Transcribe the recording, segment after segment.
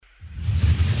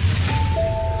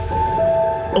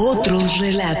Otros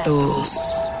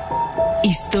relatos.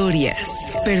 Historias,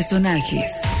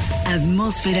 personajes,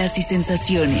 atmósferas y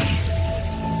sensaciones.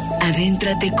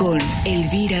 Adéntrate con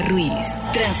Elvira Ruíz,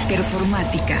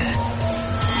 transperformática,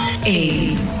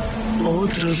 en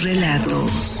Otros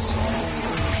Relatos.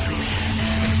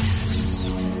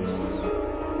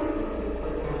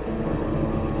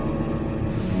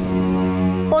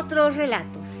 Otros relatos.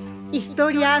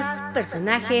 Historias,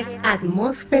 personajes,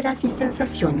 atmósferas y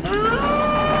sensaciones.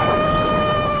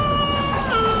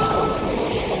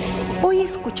 Hoy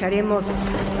escucharemos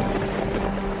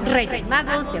Reyes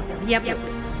Magos de Elvira.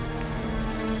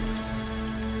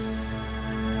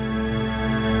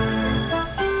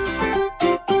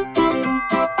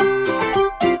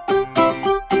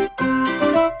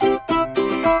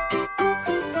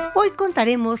 Hoy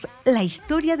contaremos la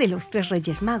historia de los 3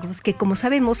 Reyes Magos que, como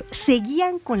sabemos,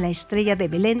 seguían con la estrella de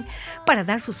Belén para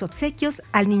dar sus obsequios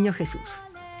al niño Jesús.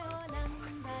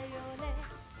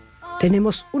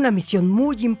 Tenemos una misión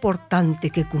muy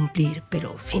importante que cumplir,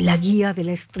 pero sin la guía de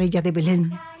la estrella de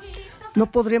Belén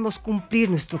no podremos cumplir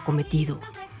nuestro cometido.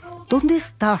 ¿Dónde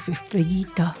estás,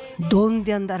 estrellita?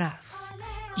 ¿Dónde andarás?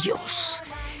 Dios,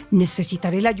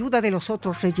 necesitaré la ayuda de los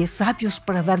otros reyes sabios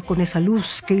para dar con esa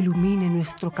luz que ilumine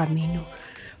nuestro camino.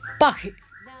 Paje,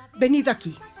 venid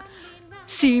aquí.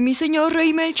 Sí, mi señor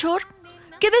Rey Melchor.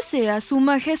 ¿Qué desea su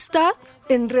majestad?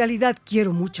 En realidad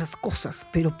quiero muchas cosas,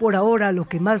 pero por ahora lo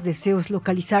que más deseo es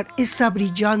localizar esa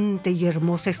brillante y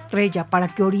hermosa estrella para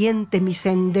que oriente mi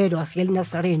sendero hacia el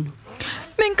Nazareno.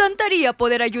 Me encantaría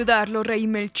poder ayudarlo, Rey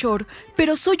Melchor,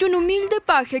 pero soy un humilde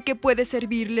paje que puede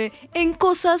servirle en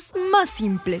cosas más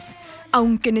simples,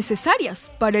 aunque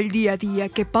necesarias para el día a día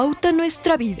que pauta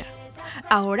nuestra vida.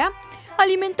 Ahora,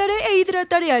 alimentaré e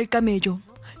hidrataré al camello.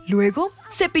 Luego,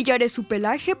 cepillaré su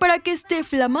pelaje para que esté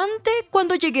flamante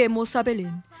cuando lleguemos a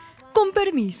Belén. Con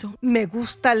permiso. Me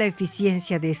gusta la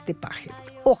eficiencia de este paje.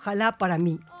 Ojalá para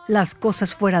mí las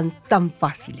cosas fueran tan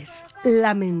fáciles.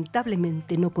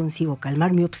 Lamentablemente no consigo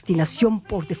calmar mi obstinación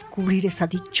por descubrir esa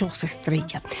dichosa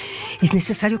estrella. Es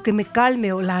necesario que me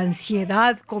calme o la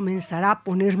ansiedad comenzará a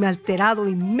ponerme alterado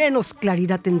y menos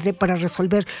claridad tendré para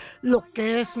resolver lo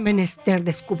que es menester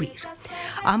descubrir.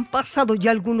 Han pasado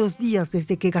ya algunos días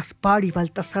desde que Gaspar y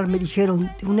Baltasar me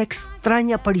dijeron de una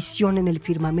extraña aparición en el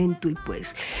firmamento y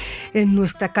pues, en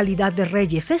nuestra calidad de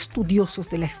reyes estudiosos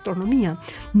de la astronomía,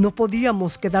 no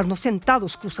podíamos quedarnos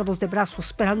sentados cruzados de brazos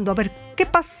esperando a ver qué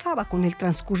pasaba con el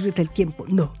transcurrir del tiempo.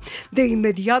 No, de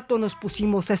inmediato nos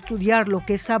pusimos a estudiar lo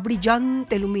que esa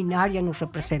brillante luminaria nos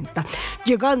representa,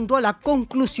 llegando a la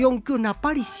conclusión que una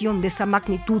aparición de esa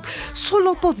magnitud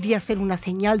solo podría ser una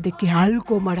señal de que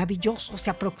algo maravilloso se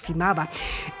aproximaba.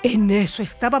 En eso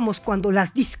estábamos cuando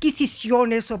las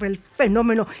disquisiciones sobre el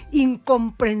fenómeno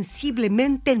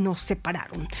incomprensiblemente nos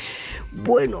separaron.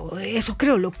 Bueno, eso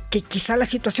creo, lo que quizá la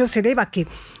situación se deba a que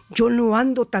yo no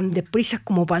ando tan deprisa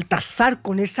como Baltasar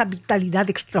con esa vitalidad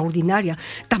extraordinaria.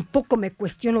 Tampoco me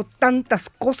cuestiono tantas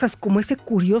cosas como ese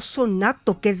curioso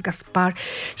nato que es Gaspar.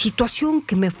 Situación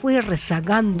que me fue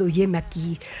rezagando y heme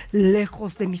aquí,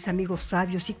 lejos de mis amigos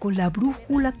sabios y con la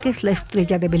brújula que es la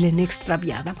estrella de Belén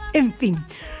extraviada. En fin,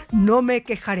 no me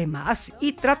quejaré más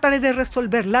y trataré de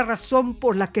resolver la razón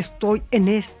por la que estoy en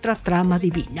esta trama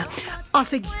divina. A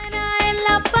seguir. En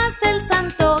la paz del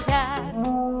santo hogar.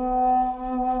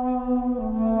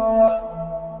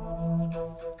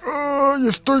 ¡Ay,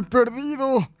 estoy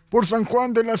perdido! Por San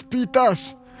Juan de las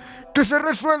Pitas. ¡Que se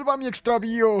resuelva mi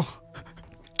extravío!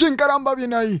 ¿Quién caramba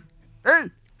viene ahí?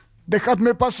 ¡Ey!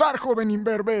 ¡Dejadme pasar, joven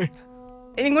imberbe!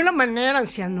 De ninguna manera,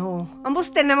 anciano.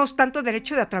 Ambos tenemos tanto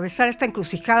derecho de atravesar esta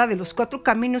encrucijada de los 4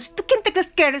 caminos. ¿Y tú quién te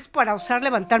crees que eres para osar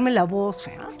levantarme la voz?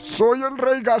 Soy el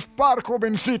rey Gaspar,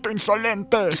 jovencito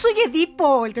insolente. Yo soy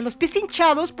Edipo, el de los pies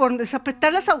hinchados por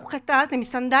desapretar las agujetas de mis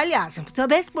sandalias.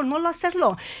 ¿Sabes? Por no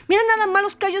hacerlo. Mira nada más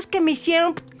los callos que me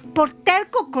hicieron por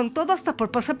terco con todo, hasta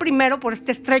por pasar primero por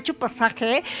este estrecho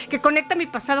pasaje que conecta mi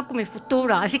pasado con mi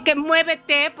futuro. Así que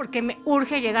muévete porque me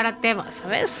urge llegar a Tebas,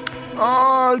 ¿sabes?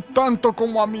 ¡Ay, tanto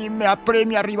como a mí me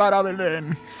apremia arribar a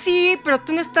Belén! Sí, pero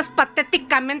tú no estás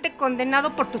patéticamente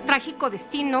condenado por tu trágico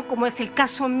destino, como es el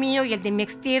caso mío y el de mi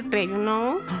extirpe,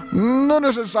 ¿no? No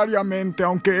necesariamente,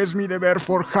 aunque es mi deber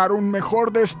forjar un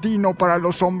mejor destino para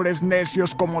los hombres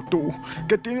necios como tú,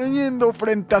 que teniendo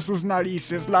frente a sus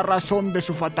narices la razón de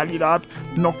su fatalidad,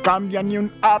 no cambia ni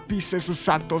un ápice sus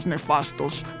actos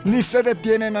nefastos, ni se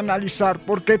detienen a analizar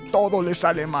por qué todo le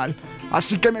sale mal.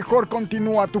 Así que mejor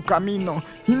continúa tu camino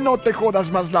y no te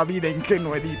jodas más la vida,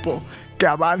 ingenuo Edipo, que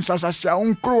avanzas hacia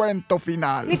un cruento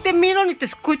final. Ni te miro ni te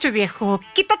escucho, viejo.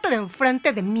 Quítate de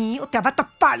enfrente de mí o te abato a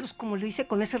palos, como lo hice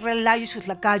con ese rey Layo y sus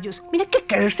lacayos. Mira que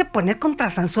quererse poner contra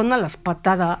Sansón a las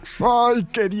patadas. Ay,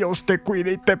 que Dios te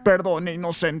cuide y te perdone,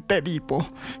 inocente Edipo.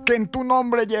 Que en tu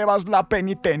nombre llevas la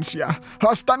penitencia.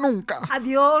 ¡Hasta nunca!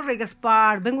 Adiós, Rey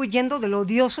Gaspar. Vengo huyendo de lo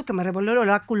odioso que me reveló el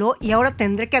oráculo y ahora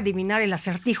tendré que adivinar el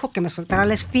acertijo que me soltará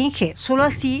la esfinge. Solo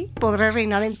así podré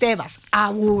reinar en Tebas.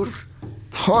 Agur.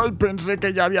 Ay, pensé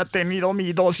que ya había tenido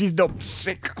mi dosis de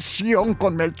obcecación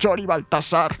con Melchor y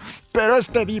Baltasar. Pero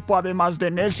este Edipo, además de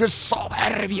necio, es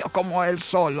soberbio como él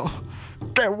solo.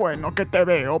 ¡Qué bueno que te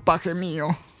veo, paje mío!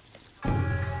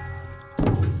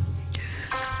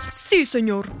 Sí,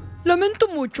 señor. Lamento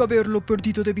mucho haberlo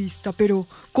perdido de vista, pero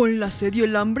con la sed y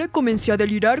el hambre comencé a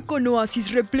delirar con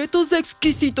oasis repletos de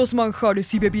exquisitos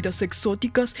manjares y bebidas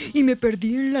exóticas y me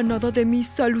perdí en la nada de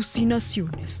mis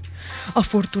alucinaciones.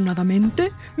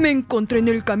 Afortunadamente, me encontré en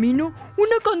el camino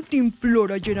una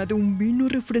cantimplora llena de un vino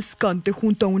refrescante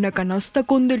junto a una canasta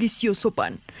con delicioso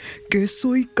pan,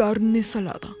 queso y carne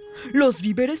salada. Los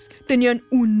víveres tenían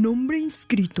un nombre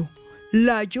inscrito: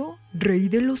 Layo, rey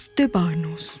de los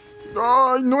tebanos.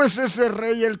 ¡Ay, no es ese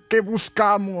rey el que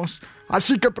buscamos!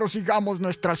 Así que prosigamos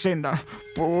nuestra senda.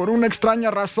 Por una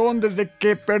extraña razón, desde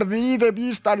que perdí de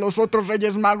vista a los otros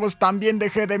reyes magos, también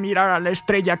dejé de mirar a la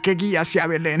estrella que guía hacia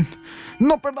Belén.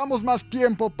 No perdamos más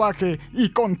tiempo, paje, y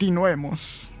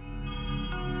continuemos.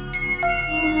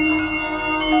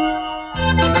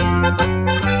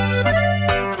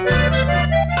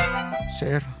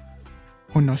 Ser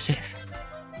o no ser.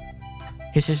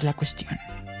 Esa es la cuestión.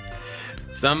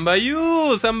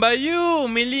 Sambayú, Sambayú,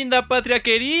 mi linda patria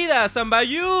querida,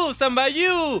 Sambayú,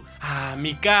 Sambayú. Ah,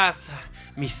 mi casa,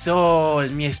 mi sol,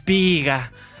 mi espiga.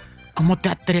 ¿Cómo te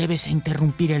atreves a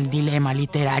interrumpir el dilema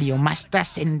literario más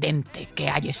trascendente que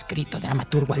haya escrito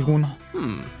dramaturgo alguno?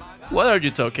 What are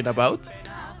you talking about?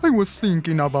 I was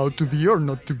thinking about to be or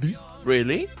not to be.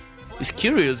 Really? It's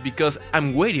curious because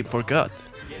I'm waiting for God.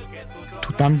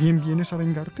 ¿Tú también vienes a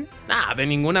vengarte? Nah, de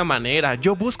ninguna manera.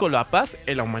 Yo busco la paz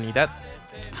en la humanidad.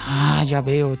 Ah, ya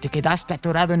veo, te quedaste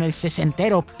atorado en el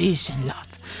sesentero Peace and Love.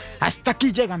 Hasta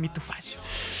aquí llega mi tufacio.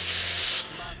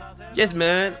 Yes,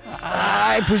 man.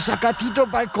 Ay, pues sacatito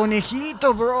para el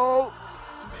conejito, bro.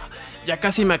 Ya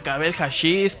casi me acabé el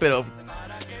hashish, pero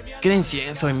qué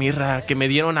incienso y mirra que me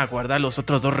dieron a guardar los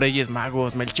otros dos reyes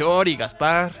magos, Melchor y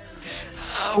Gaspar.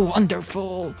 Oh,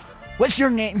 wonderful. What's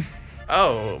your name?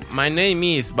 Oh, my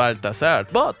name is Baltasar,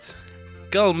 but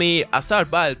call me Azar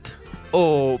Balt.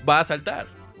 ¿O va a saltar?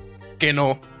 Que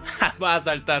no, va a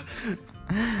saltar.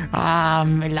 Ah,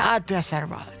 me late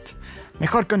Azarbalt,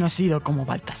 mejor conocido como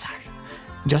Baltasar.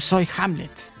 Yo soy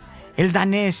Hamlet, el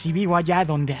danés, y vivo allá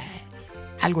donde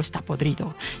algo está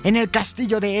podrido, en el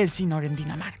castillo de Elsinor, en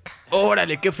Dinamarca.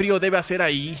 Órale, qué frío debe hacer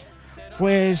ahí.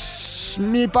 Pues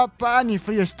mi papá ni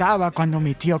frío estaba cuando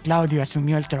mi tío Claudio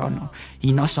asumió el trono.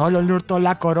 Y no solo le hurtó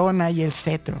la corona y el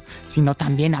cetro, sino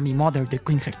también a mi mother, de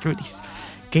Queen Gertrudis,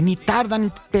 que ni tarda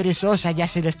ni perezosa ya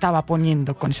se le estaba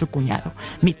poniendo con su cuñado,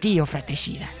 mi tío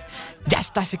fratricida. Ya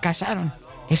hasta se casaron.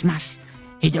 Es más,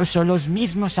 ella usó los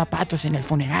mismos zapatos en el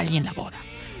funeral y en la boda.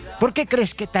 ¿Por qué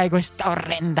crees que traigo esta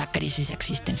horrenda crisis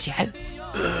existencial?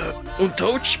 Un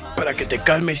touch para que te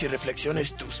calmes y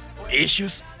reflexiones tus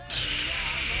issues.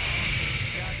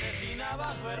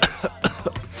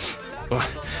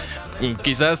 Y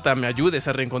quizás hasta me ayudes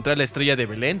a reencontrar la estrella de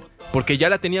Belén, porque ya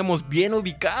la teníamos bien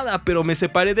ubicada, pero me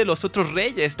separé de los otros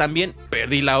reyes. También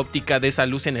perdí la óptica de esa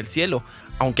luz en el cielo,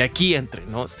 aunque aquí entre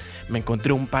nos me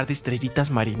encontré un par de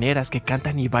estrellitas marineras que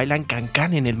cantan y bailan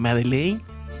cancán en el Madeleine.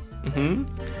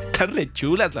 Están re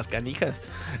chulas las canijas.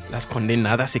 Las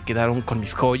condenadas se quedaron con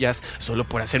mis joyas solo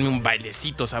por hacerme un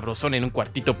bailecito sabrosón en un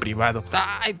cuartito privado.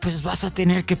 Ay, pues vas a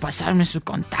tener que pasarme su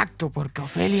contacto, porque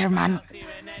Ofelia,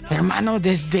 hermano,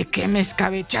 desde que me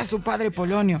escabeché a su padre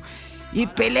Polonio y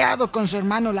peleado con su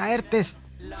hermano Laertes,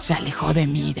 se alejó de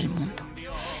mí y del mundo.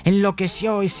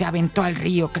 Enloqueció y se aventó al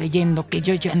río creyendo que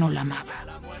yo ya no la amaba.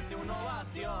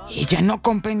 Ella no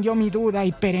comprendió mi duda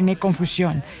y perenne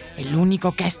confusión. El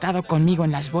único que ha estado conmigo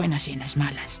en las buenas y en las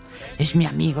malas es mi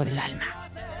amigo del alma,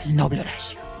 el noble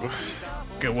Horacio.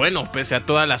 Qué bueno, pese a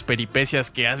todas las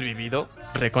peripecias que has vivido,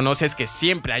 reconoces que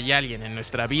siempre hay alguien en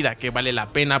nuestra vida que vale la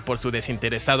pena por su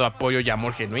desinteresado apoyo y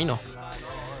amor genuino.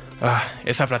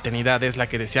 Esa fraternidad es la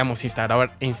que deseamos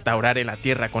instaurar en la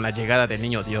tierra con la llegada del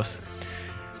niño Dios.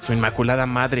 Su inmaculada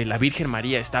madre, la Virgen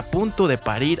María, está a punto de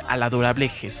parir al adorable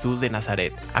Jesús de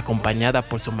Nazaret, acompañada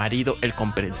por su marido, el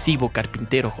comprensivo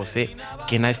carpintero José,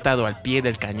 quien ha estado al pie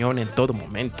del cañón en todo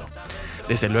momento.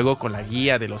 Desde luego con la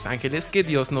guía de los ángeles que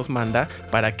Dios nos manda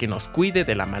para que nos cuide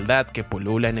de la maldad que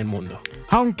pulula en el mundo.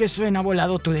 Aunque suena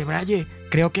volado tu debraye,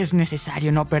 creo que es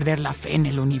necesario no perder la fe en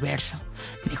el universo.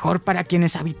 Mejor para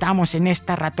quienes habitamos en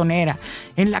esta ratonera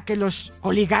en la que los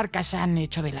oligarcas han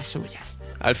hecho de las suyas.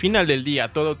 Al final del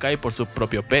día todo cae por su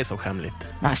propio peso, Hamlet.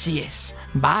 Así es,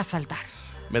 va a saltar.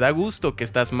 Me da gusto que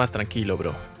estás más tranquilo,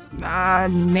 bro.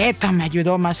 Neta, me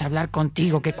ayudó más hablar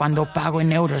contigo que cuando pago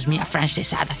en euros mi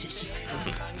afrancesada sesión.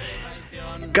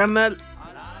 Carnal,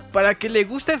 para que le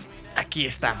gustes, aquí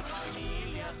estamos.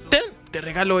 Te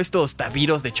regalo estos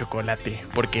tabiros de chocolate,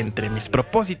 porque entre mis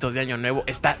propósitos de año nuevo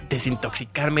está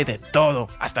desintoxicarme de todo,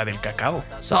 hasta del cacao.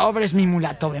 Sobres, mi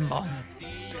mulato bembón.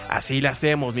 Así le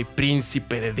hacemos, mi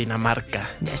príncipe de Dinamarca.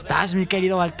 Ya estás, mi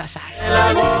querido Baltasar.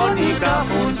 La agónica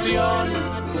función.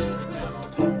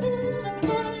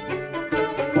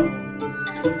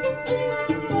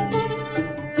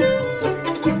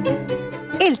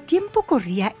 El tiempo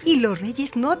corría y los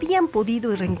reyes no habían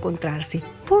podido reencontrarse.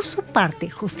 Por su parte,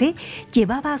 José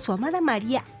llevaba a su amada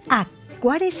María a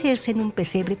guarecerse en un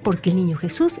pesebre porque el niño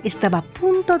Jesús estaba a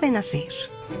punto de nacer.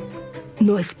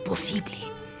 No es posible.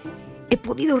 He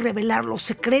podido revelar los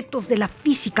secretos de la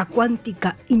física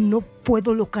cuántica y no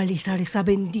puedo localizar esa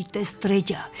bendita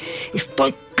estrella.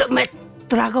 Estoy que me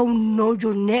traga un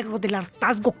hoyo negro del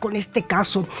hartazgo con este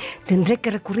caso. Tendré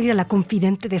que recurrir a la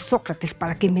confidente de Sócrates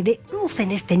para que me dé luz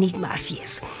en este enigma. Así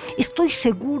es. Estoy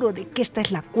seguro de que esta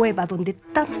es la cueva donde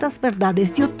tantas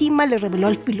verdades Diotima le reveló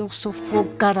al filósofo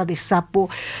cara de sapo,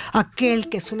 aquel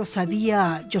que solo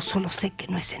sabía, yo solo sé que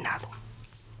no he cenado.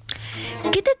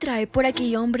 ¿Qué te trae por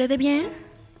aquí, hombre de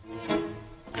bien?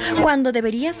 Cuando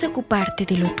deberías ocuparte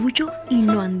de lo tuyo y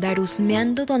no andar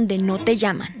husmeando donde no te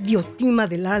llaman. Diotima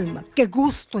del alma, qué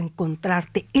gusto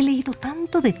encontrarte. He leído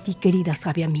tanto de ti, querida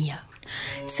sabia mía.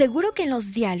 Seguro que en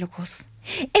los diálogos.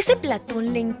 Ese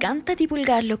Platón le encanta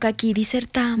divulgar lo que aquí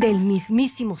disertamos. Del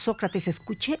mismísimo Sócrates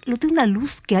escuché lo de una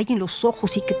luz que hay en los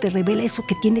ojos y que te revela eso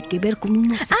que tiene que ver con un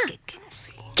no sé qué, que no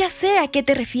sé. Ya sé a qué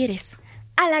te refieres.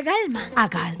 A la galma. A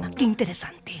galma, qué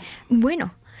interesante.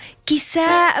 Bueno,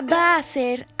 quizá va a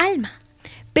ser alma,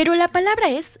 pero la palabra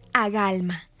es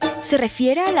agalma. Se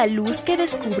refiere a la luz que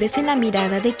descubres en la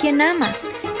mirada de quien amas,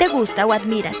 te gusta o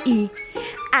admiras y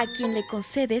a quien le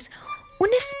concedes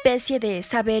una especie de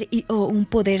saber o un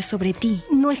poder sobre ti.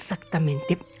 No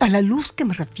exactamente. A la luz que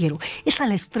me refiero es a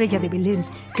la estrella de Belén,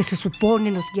 que se supone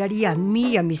nos guiaría a mí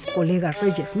y a mis colegas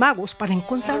reyes magos para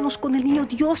encontrarnos con el niño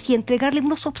Dios y entregarle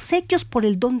unos obsequios por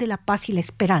el don de la paz y la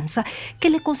esperanza que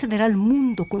le concederá al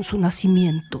mundo con su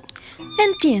nacimiento.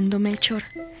 Entiendo, Melchor.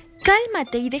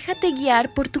 Cálmate y déjate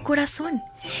guiar por tu corazón.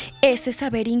 Ese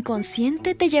saber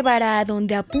inconsciente te llevará a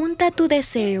donde apunta tu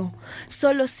deseo.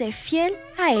 Solo sé fiel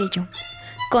a ello.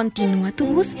 Continúa tu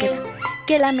búsqueda,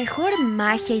 que la mejor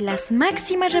magia y las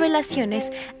máximas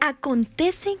revelaciones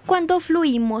acontecen cuando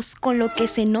fluimos con lo que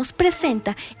se nos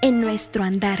presenta en nuestro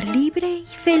andar libre y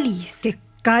feliz. Qué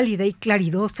cálida y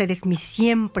claridosa eres mi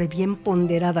siempre bien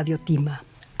ponderada Diotima.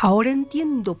 Ahora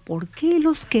entiendo por qué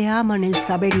los que aman el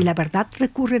saber y la verdad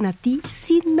recurren a ti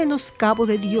sin menoscabo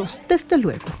de Dios, desde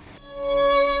luego.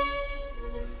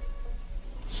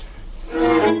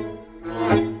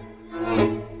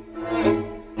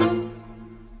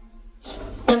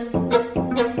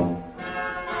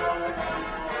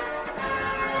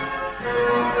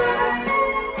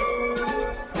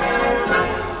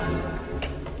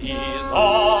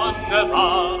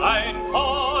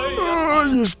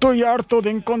 Estoy harto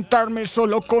de encontrarme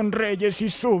solo con reyes y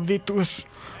súbditos.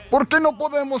 ¿Por qué no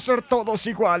podemos ser todos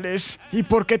iguales? ¿Y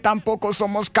por qué tampoco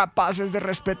somos capaces de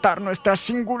respetar nuestras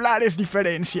singulares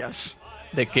diferencias?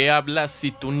 ¿De qué hablas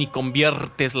si tú ni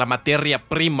conviertes la materia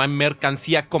prima en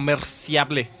mercancía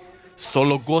comerciable?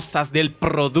 Solo gozas del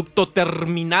producto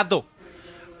terminado.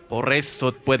 Por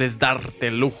eso puedes darte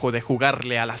el lujo de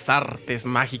jugarle a las artes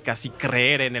mágicas y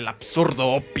creer en el absurdo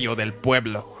opio del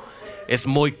pueblo. Es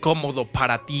muy cómodo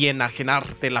para ti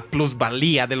enajenarte la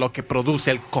plusvalía de lo que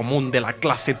produce el común de la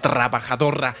clase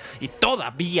trabajadora y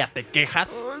todavía te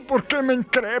quejas. Ay, ¿por qué me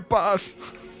increpas?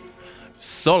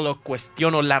 Solo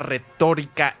cuestiono la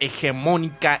retórica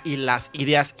hegemónica y las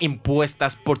ideas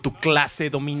impuestas por tu clase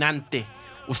dominante.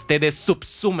 Ustedes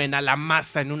subsumen a la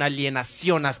masa en una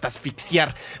alienación hasta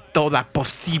asfixiar toda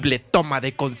posible toma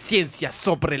de conciencia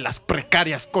sobre las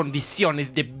precarias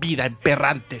condiciones de vida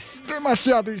emperrantes.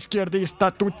 Demasiado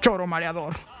izquierdista, tu choro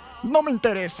mareador. No me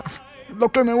interesa. Lo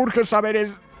que me urge saber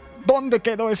es dónde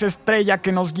quedó esa estrella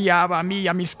que nos guiaba a mí y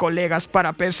a mis colegas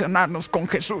para personarnos con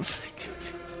Jesús.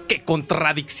 ¡Qué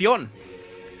contradicción!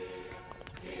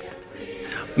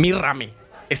 Mírame.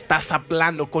 Estás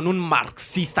hablando con un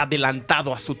marxista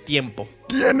adelantado a su tiempo.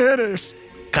 ¿Quién eres?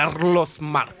 Carlos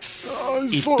Marx.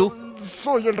 ¿Y tú?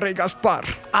 Soy el rey Gaspar.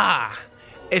 Ah,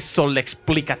 eso le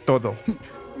explica todo.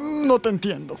 No te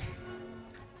entiendo.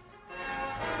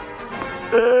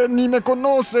 Ni me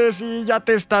conoces y ya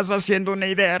te estás haciendo una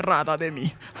idea errada de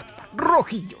mí.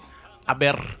 Rojillo. A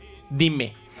ver,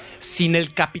 dime, sin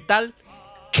el capital,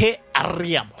 ¿qué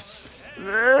haríamos?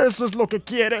 ¿Eso es lo que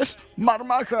quieres,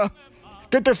 marmaja?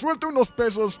 Que te suelte unos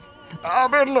pesos.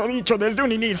 Haberlo dicho desde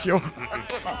un inicio.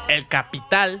 El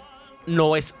capital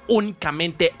no es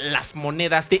únicamente las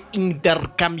monedas de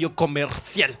intercambio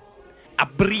comercial.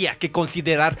 Habría que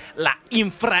considerar la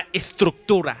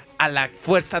infraestructura, a la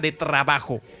fuerza de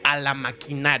trabajo, a la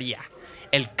maquinaria.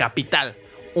 El capital,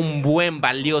 un buen,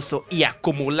 valioso y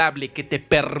acumulable que te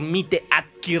permite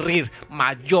adquirir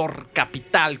mayor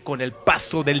capital con el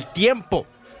paso del tiempo.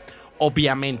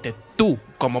 Obviamente, tú,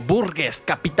 como burgués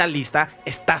capitalista,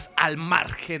 estás al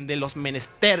margen de los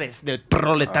menesteres del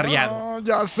proletariado.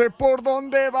 Ya sé por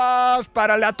dónde vas.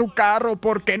 Párale a tu carro,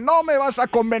 porque no me vas a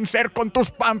convencer con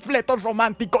tus panfletos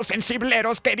románticos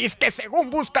sensibleros que dizque según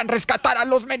buscan rescatar a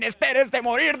los menesteres de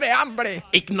morir de hambre.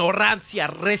 Ignorancia,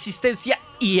 resistencia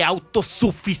y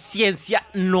autosuficiencia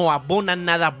no abonan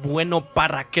nada bueno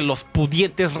para que los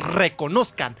pudientes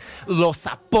reconozcan los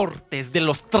aportes de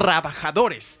los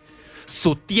trabajadores.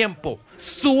 Su tiempo,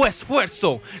 su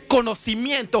esfuerzo,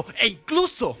 conocimiento e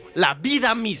incluso la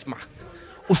vida misma.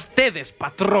 Ustedes,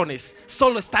 patrones,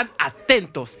 solo están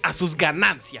atentos a sus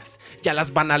ganancias y a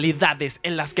las banalidades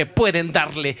en las que pueden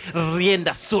darle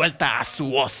rienda suelta a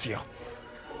su ocio.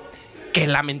 Qué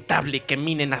lamentable que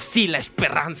minen así la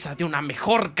esperanza de una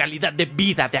mejor calidad de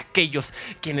vida de aquellos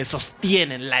quienes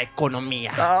sostienen la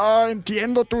economía.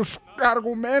 Entiendo tus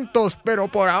argumentos, pero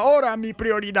por ahora mi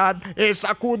prioridad es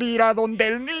acudir a donde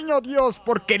el niño Dios,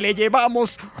 porque le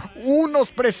llevamos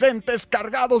unos presentes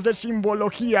cargados de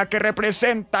simbología que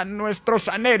representan nuestros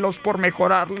anhelos por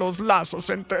mejorar los lazos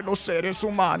entre los seres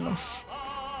humanos.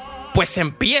 Pues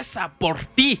empieza por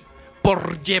ti.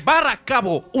 Por llevar a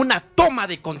cabo una toma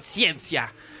de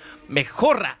conciencia.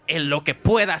 Mejora en lo que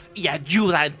puedas y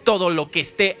ayuda en todo lo que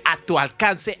esté a tu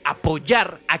alcance a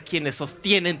apoyar a quienes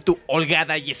sostienen tu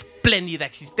holgada y espléndida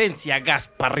existencia,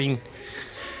 Gasparín.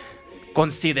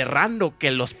 Considerando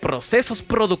que los procesos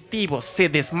productivos se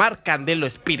desmarcan de lo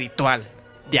espiritual.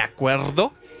 ¿De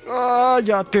acuerdo?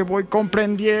 Ya te voy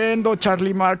comprendiendo,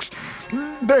 Charlie Marx.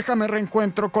 Déjame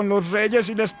reencuentro con los Reyes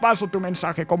y les paso tu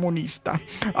mensaje comunista.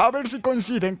 A ver si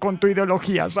coinciden con tu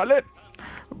ideología, ¿sale?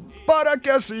 Para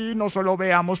que así no solo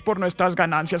veamos por nuestras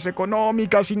ganancias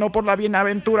económicas, sino por la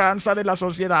bienaventuranza de la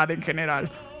sociedad en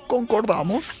general.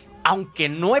 ¿Concordamos? Aunque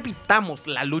no evitamos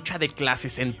la lucha de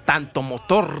clases en tanto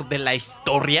motor de la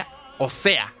historia, o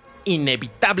sea,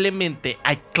 inevitablemente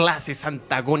hay clases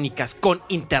antagónicas con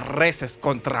intereses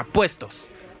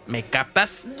contrapuestos. ¿Me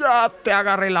captas? Ya te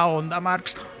agarré la onda,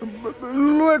 Marx.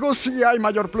 Luego, si hay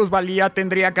mayor plusvalía,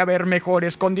 tendría que haber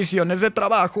mejores condiciones de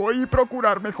trabajo y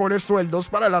procurar mejores sueldos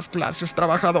para las clases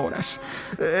trabajadoras.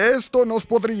 Esto nos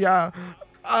podría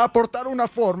aportar una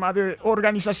forma de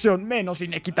organización menos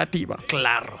inequitativa.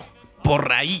 Claro.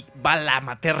 Por ahí va la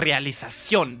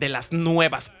materialización de las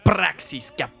nuevas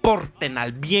praxis que aporten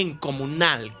al bien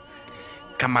comunal,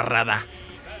 camarada.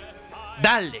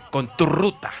 Dale con tu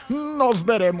ruta. Nos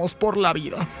veremos por la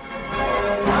vida.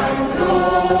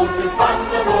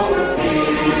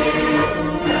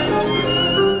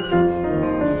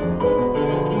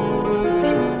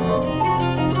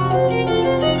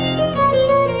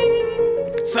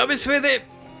 ¿Sabes, Fede?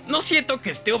 No siento que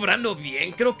esté obrando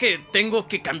bien. Creo que tengo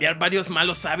que cambiar varios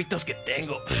malos hábitos que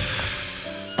tengo.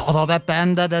 Todo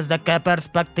depende desde qué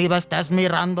perspectiva estés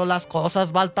mirando las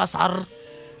cosas, Baltasar.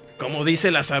 Como dice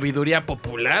la sabiduría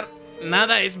popular,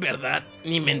 nada es verdad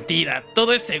ni mentira.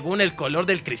 Todo es según el color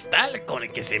del cristal con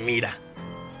el que se mira.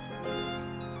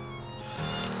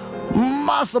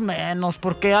 Más o menos,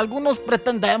 porque algunos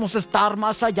pretendemos estar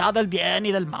más allá del bien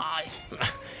y del mal.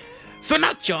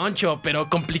 Suena choncho, pero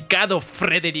complicado,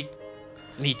 Friedrich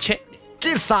Nietzsche.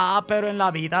 Quizá, pero en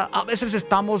la vida a veces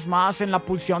estamos más en la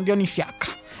pulsión dionisiaca.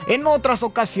 En otras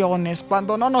ocasiones,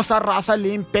 cuando no nos arrasa el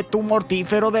ímpetu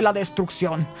mortífero de la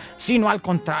destrucción, sino al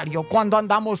contrario, cuando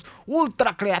andamos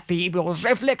ultra creativos,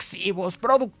 reflexivos,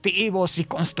 productivos y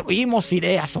construimos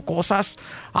ideas o cosas,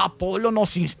 Apolo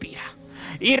nos inspira.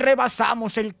 Y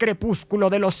rebasamos el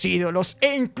crepúsculo de los ídolos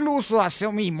e incluso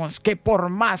asumimos que por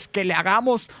más que le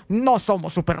hagamos, no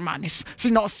somos supermanes,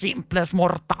 sino simples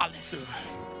mortales.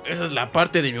 Esa es la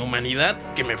parte de mi humanidad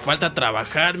que me falta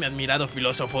trabajar, mi admirado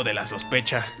filósofo de la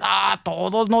sospecha. A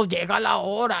todos nos llega la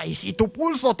hora y si tu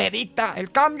pulso te dicta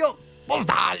el cambio, Pues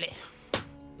dale.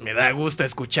 Me da gusto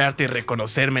escucharte y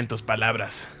reconocerme en tus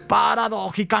palabras.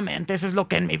 Paradójicamente, eso es lo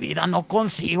que en mi vida no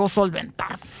consigo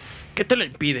solventar. ¿Qué te lo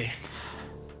impide?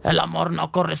 El amor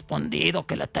no correspondido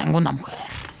que le tengo a una mujer.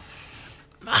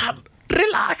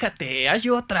 Relájate, hay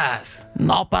otras.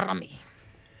 No para mí.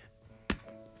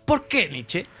 ¿Por qué,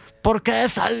 Nietzsche? Porque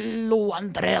esa luz,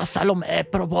 Andrea Salomé,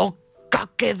 provoca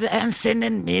que dancen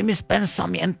en mí mis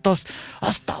pensamientos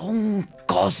hasta un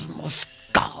cosmos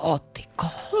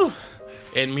caótico.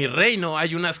 En mi reino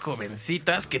hay unas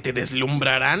jovencitas que te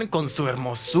deslumbrarán con su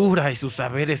hermosura y sus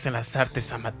saberes en las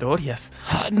artes amatorias.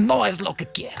 No es lo que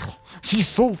quiero. Si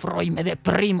sufro y me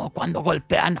deprimo cuando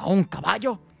golpean a un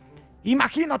caballo,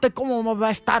 imagínate cómo me va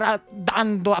a estar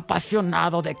dando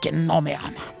apasionado de quien no me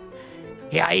ama.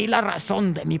 Y ahí la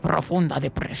razón de mi profunda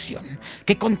depresión,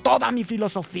 que con toda mi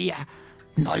filosofía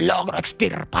no logro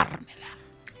extirpármela.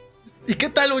 ¿Y qué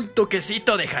tal un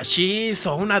toquecito de hashish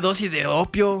o una dosis de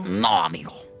opio? No,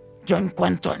 amigo. Yo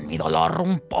encuentro en mi dolor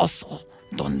un pozo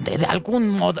donde de algún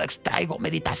modo extraigo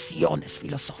meditaciones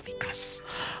filosóficas.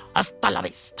 Hasta la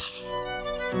vista.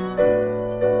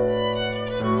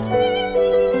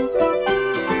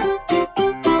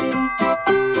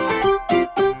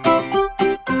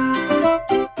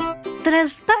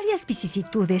 Tras varias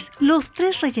vicisitudes, los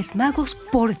 3 Reyes Magos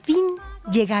por fin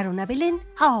llegaron a Belén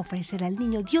a ofrecer al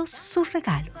niño Dios sus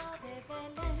regalos.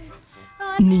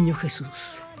 Niño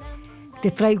Jesús,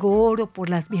 te traigo oro por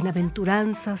las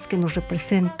bienaventuranzas que nos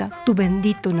representa tu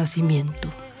bendito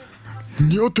nacimiento.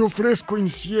 Yo te ofrezco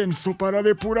incienso para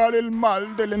depurar el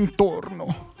mal del entorno.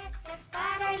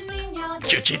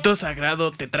 Chuchito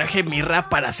sagrado, te traje mirra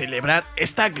para celebrar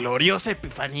esta gloriosa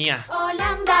epifanía.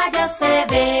 Holanda ya se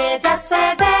ve, ya se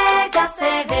ve, ya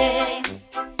se ve.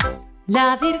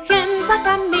 La Virgen va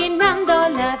caminando,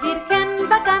 la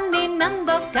Virgen va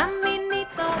caminando,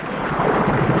 caminito.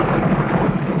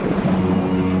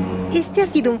 Este ha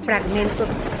sido un fragmento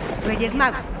de Reyes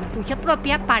Magos, liturgia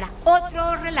propia para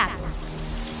Otros Relatos.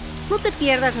 No te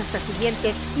pierdas nuestras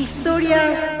siguientes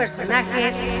historias,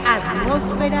 personajes,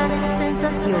 atmósferas y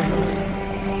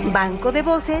sensaciones. Banco de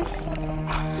voces,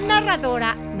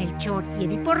 narradora Melchor y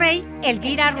Edipo Rey,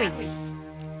 Elvira Ruíz.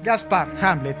 Gaspar,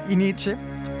 Hamlet y Nietzsche,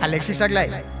 Alexis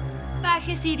Aglaya.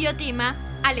 Pajes y Diotima,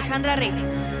 Alejandra Rey.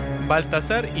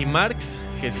 Baltasar y Marx,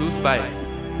 Jesús Báez.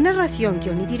 Narración,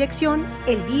 guión y dirección,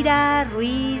 Elvira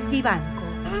Ruiz Vivanco.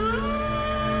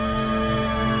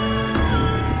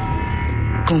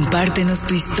 Compártenos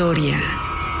tu historia.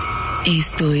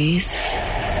 Esto es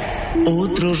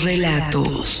Otros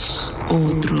Relatos.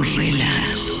 Otros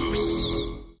Relatos.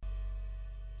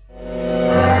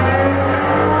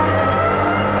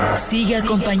 Sigue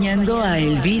acompañando a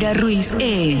Elvira Ruiz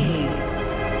en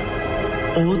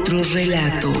Otros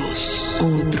Relatos.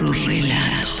 Otros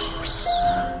Relatos.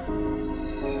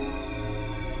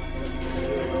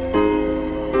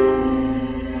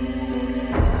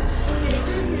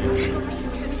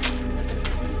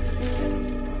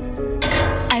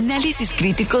 Análisis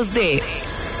críticos de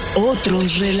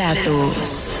Otros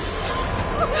Relatos.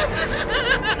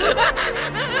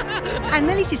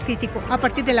 Análisis crítico a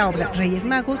partir de la obra Reyes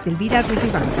Magos de Elvira Ruiz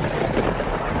Vivanco.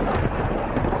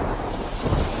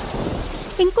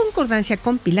 En concordancia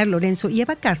con Pilar Lorenzo y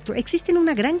Eva Castro, existen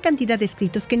una gran cantidad de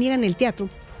escritos que niegan el teatro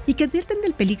y que advierten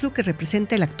del peligro que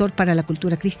representa el actor para la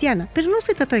cultura cristiana. Pero no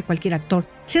se trata de cualquier actor.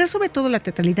 Será sobre todo la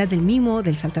teatralidad del mimo,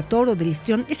 del saltator o del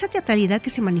histrión, esa teatralidad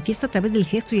que se manifiesta a través del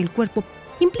gesto y el cuerpo,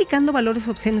 implicando valores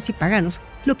obscenos y paganos,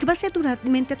 lo que va a ser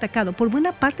duramente atacado por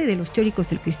buena parte de los teóricos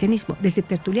del cristianismo, desde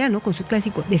Tertuliano con su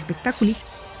clásico De Spectaculis,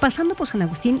 pasando por San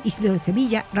Agustín, Isidoro de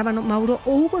Sevilla, Rábano Mauro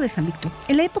o Hugo de San Víctor.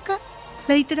 En la época,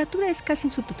 la literatura es casi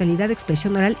en su totalidad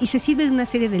expresión oral y se sirve de una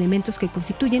serie de elementos que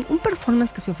constituyen un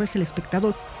performance que se ofrece al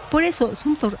espectador. Por eso,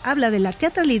 Sumter habla de la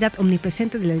teatralidad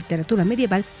omnipresente de la literatura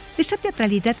medieval, esa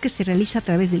teatralidad que se realiza a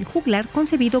través del juglar,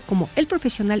 concebido como el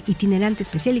profesional itinerante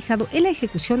especializado en la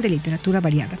ejecución de literatura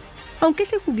variada. Aunque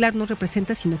ese juglar no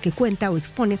representa, sino que cuenta o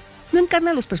expone, no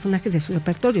encarna a los personajes de su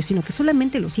repertorio, sino que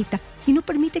solamente los cita y no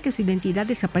permite que su identidad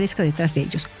desaparezca detrás de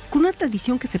ellos. Con una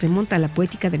tradición que se remonta a la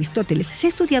poética de Aristóteles, se ha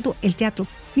estudiado el teatro,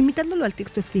 limitándolo al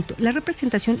texto escrito, la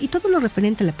representación y todo lo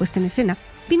referente a la puesta en escena,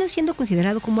 vino siendo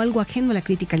considerado como algo ajeno a la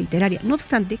crítica literaria. No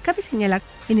obstante, cabe señalar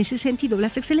en ese sentido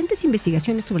las excelentes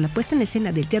investigaciones sobre la puesta en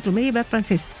escena del teatro medieval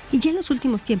francés y ya en los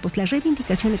últimos tiempos las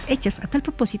reivindicaciones hechas a tal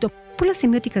propósito por la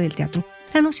semiótica del teatro.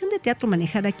 La noción de teatro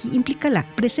manejada aquí implica la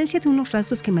presencia de unos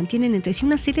rasgos que mantienen entre sí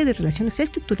una serie de relaciones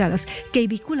estructuradas que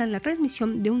vinculan la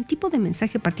transmisión de un tipo de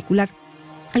mensaje particular,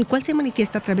 al cual se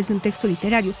manifiesta a través de un texto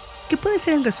literario que puede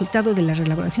ser el resultado de la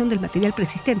reelaboración del material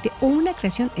preexistente o una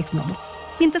creación ex novo.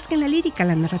 Mientras que en la lírica,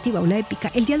 la narrativa o la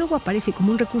épica, el diálogo aparece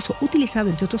como un recurso utilizado,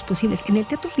 entre otros posibles, en el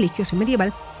teatro religioso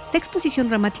medieval, la exposición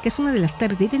dramática es una de las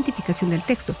claves de identificación del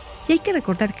texto, y hay que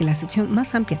recordar que la acepción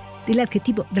más amplia del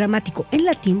adjetivo dramático en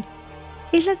latín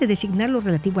es la de designar lo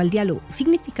relativo al diálogo,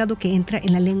 significado que entra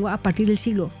en la lengua a partir del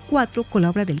siglo IV con la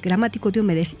obra del gramático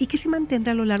Diomedes y que se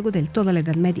mantendrá a lo largo de toda la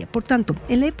Edad Media. Por tanto,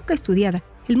 en la época estudiada,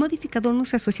 el modificador no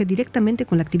se asocia directamente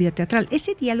con la actividad teatral.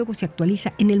 Ese diálogo se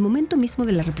actualiza en el momento mismo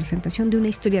de la representación de una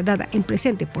historia dada en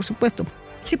presente, por supuesto.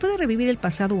 Se puede revivir el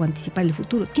pasado o anticipar el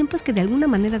futuro, tiempos que de alguna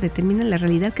manera determinan la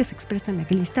realidad que se expresa en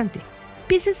aquel instante.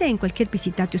 Piénsese en cualquier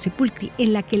visitatio sepulcri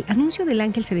en la que el anuncio del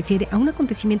ángel se refiere a un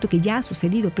acontecimiento que ya ha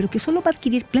sucedido, pero que solo va a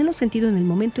adquirir pleno sentido en el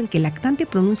momento en que el actante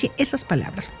pronuncie esas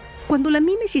palabras. Cuando la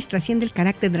mímesis trasciende el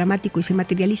carácter dramático y se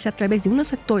materializa a través de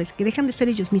unos actores que dejan de ser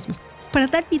ellos mismos para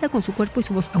dar vida con su cuerpo y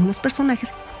su voz a unos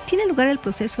personajes, tiene lugar el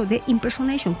proceso de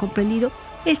impersonation, comprendido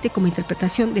como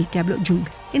interpretación del que habló Jung.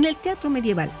 En el teatro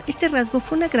medieval, este rasgo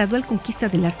fue una gradual conquista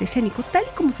del arte escénico, tal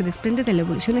y como se desprende de la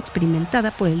evolución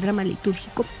experimentada por el drama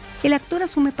litúrgico. El actor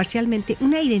asume parcialmente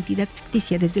una identidad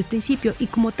ficticia desde el principio y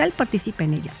como tal participa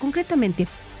en ella. Concretamente,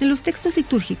 en los textos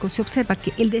litúrgicos se observa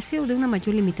que el deseo de una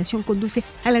mayor limitación conduce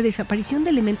a la desaparición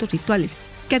de elementos rituales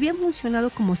que habían funcionado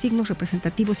como signos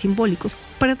representativos simbólicos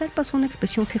para dar paso a una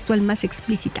expresión gestual más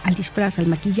explícita, al disfraz, al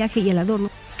maquillaje y al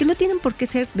adorno, que no tienen por qué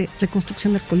ser de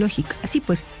reconstrucción arqueológica. Así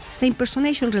pues, la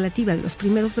impersonation relativa de los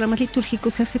primeros dramas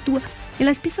litúrgicos se acentúa en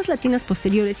las piezas latinas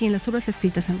posteriores y en las obras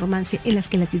escritas en romance, en las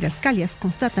que las didascalias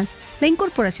constatan la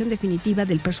incorporación definitiva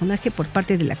del personaje por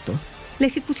parte del actor. La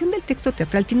ejecución del texto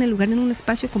teatral tiene lugar en un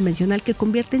espacio convencional que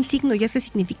convierte en signo y hace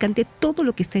significante todo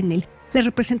lo que está en él. La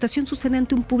representación sucede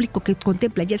ante un público que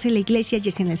contempla, ya sea en la iglesia,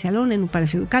 ya sea en el salón, en un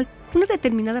palacio ducal, una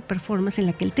determinada performance en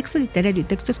la que el texto literario y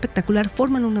texto espectacular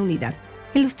forman una unidad.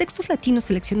 En los textos latinos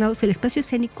seleccionados, el espacio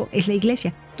escénico es la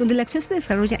iglesia, donde la acción se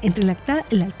desarrolla entre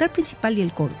el altar principal y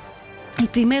el coro. El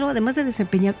primero, además de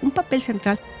desempeñar un papel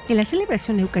central en la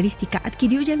celebración eucarística,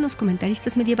 adquirió ya en los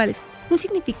comentaristas medievales un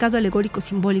significado alegórico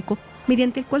simbólico,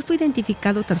 mediante el cual fue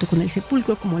identificado tanto con el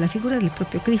sepulcro como la figura del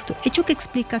propio Cristo, hecho que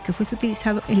explica que fuese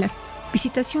utilizado en las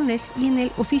visitaciones y en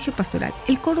el oficio pastoral.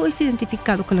 El coro es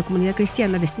identificado con la comunidad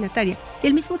cristiana destinataria y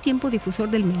al mismo tiempo difusor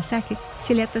del mensaje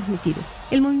se le ha transmitido.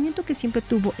 El movimiento que siempre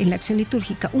tuvo en la acción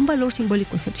litúrgica un valor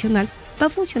simbólico excepcional va a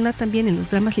funcionar también en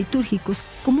los dramas litúrgicos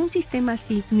como un sistema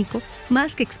sígnico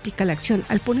más que explica la acción,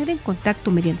 al poner en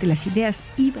contacto mediante las ideas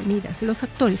y venidas de los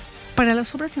actores. Para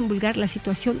las obras en vulgar la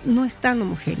situación no es tan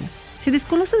homogénea. Se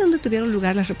desconoce dónde tuvieron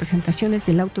lugar las representaciones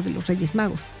del auto de los Reyes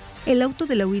Magos, el auto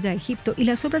de la huida a Egipto y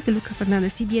las obras de Lucas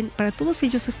Fernández. Si bien para todos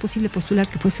ellos es posible postular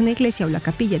que fuese una iglesia o la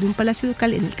capilla de un palacio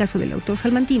ducal en el caso del autor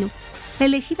salmantino, la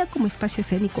elegida como espacio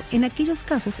escénico, en aquellos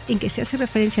casos en que se hace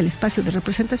referencia al espacio de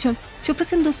representación, se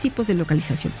ofrecen dos tipos de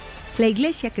localización. La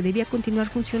iglesia, que debía continuar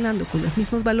funcionando con los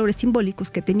mismos valores simbólicos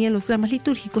que tenían los dramas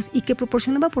litúrgicos y que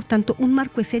proporcionaba por tanto un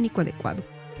marco escénico adecuado.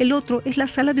 El otro es la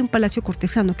sala de un palacio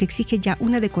cortesano que exige ya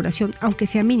una decoración, aunque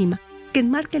sea mínima, que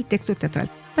enmarque el texto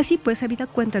teatral. Así pues, habida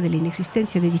cuenta de la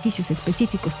inexistencia de edificios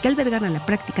específicos que albergaran la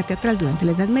práctica teatral durante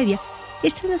la Edad Media,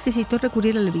 este necesitó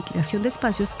recurrir a la habilitación de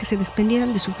espacios que se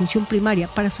desprendieran de su función primaria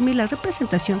para asumir la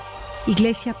representación: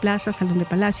 iglesia, plaza, salón de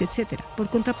palacio, etc. Por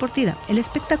contrapartida, el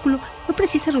espectáculo no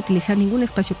precisa reutilizar ningún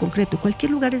espacio concreto.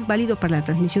 Cualquier lugar es válido para la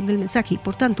transmisión del mensaje y,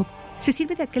 por tanto, se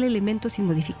sirve de aquel elemento sin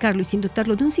modificarlo y sin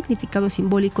dotarlo de un significado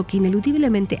simbólico que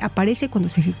ineludiblemente aparece cuando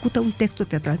se ejecuta un texto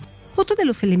teatral. Otro de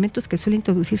los elementos que suele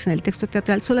introducirse en el texto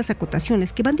teatral son las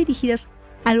acotaciones, que van dirigidas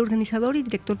al organizador y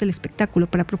director del espectáculo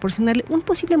para proporcionarle un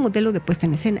posible modelo de puesta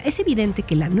en escena. Es evidente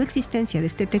que la no existencia de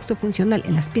este texto funcional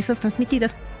en las piezas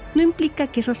transmitidas no implica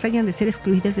que esas hayan de ser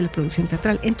excluidas de la producción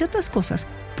teatral, entre otras cosas,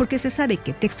 porque se sabe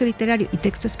que texto literario y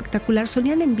texto espectacular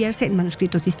solían enviarse en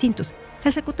manuscritos distintos.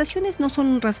 Las acotaciones no son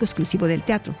un rasgo exclusivo del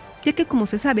teatro, ya que, como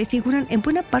se sabe, figuran en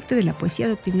buena parte de la poesía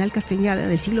doctrinal castellana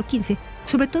del siglo XV,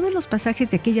 sobre todo en los pasajes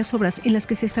de aquellas obras en las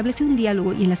que se establece un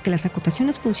diálogo y en las que las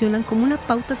acotaciones funcionan como una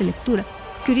pauta de lectura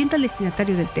que orienta al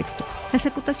destinatario del texto. Las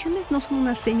acotaciones no son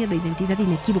una seña de identidad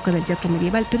inequívoca del teatro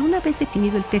medieval, pero una vez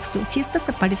definido el texto, si éstas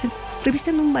aparecen,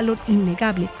 revisten un valor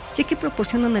innegable, ya que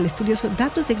proporcionan al estudioso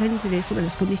datos de gran interés sobre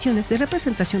las condiciones de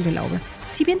representación de la obra.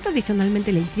 Si bien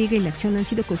tradicionalmente la intriga y la acción han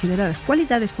sido consideradas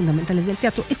cualidades fundamentales del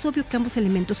teatro, es obvio que ambos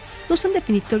elementos no son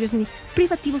definitorios ni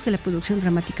privativos de la producción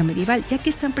dramática medieval, ya que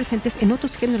están presentes en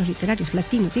otros géneros literarios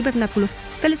latinos y vernáculos,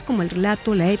 tales como el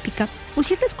relato, la épica o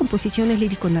ciertas composiciones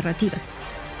lírico-narrativas.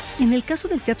 En el caso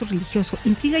del teatro religioso,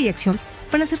 intriga y acción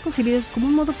van a ser concebidos como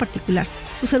un modo particular.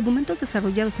 Los argumentos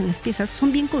desarrollados en las piezas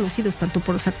son bien conocidos tanto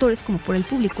por los actores como por el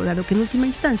público, dado que en última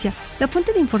instancia la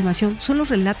fuente de información son los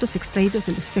relatos extraídos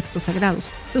de los textos sagrados,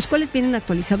 los cuales vienen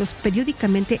actualizados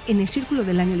periódicamente en el círculo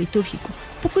del año litúrgico.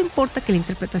 Poco importa que la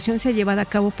interpretación sea llevada a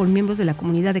cabo por miembros de la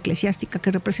comunidad eclesiástica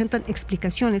que representan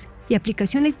explicaciones y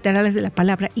aplicaciones literales de la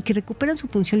palabra y que recuperan su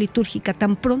función litúrgica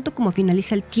tan pronto como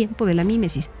finaliza el tiempo de la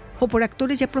mímesis, o por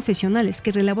actores ya profesionales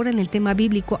que reelaboran el tema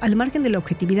bíblico al margen de la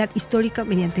objetividad histórica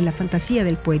mediante la fantasía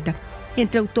del poeta.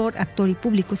 Entre autor, actor y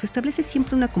público se establece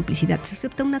siempre una complicidad, se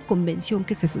acepta una convención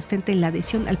que se sustenta en la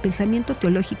adhesión al pensamiento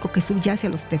teológico que subyace a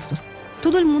los textos.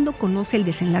 Todo el mundo conoce el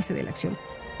desenlace de la acción,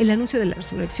 el anuncio de la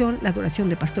resurrección, la adoración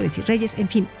de pastores y reyes, en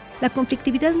fin, la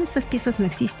conflictividad en estas piezas no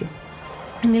existe.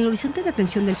 En el horizonte de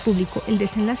atención del público, el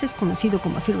desenlace es conocido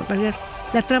como afirma Berger.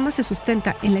 La trama se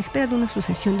sustenta en la espera de una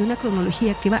sucesión, de una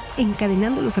cronología que va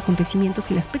encadenando los acontecimientos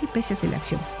y las peripecias de la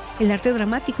acción. El arte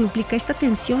dramático implica esta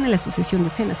tensión en la sucesión de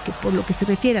escenas que, por lo que se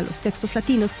refiere a los textos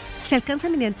latinos, se alcanza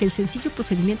mediante el sencillo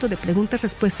procedimiento de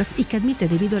preguntas-respuestas y que admite,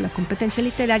 debido a la competencia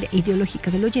literaria e ideológica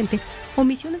del oyente,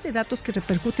 omisiones de datos que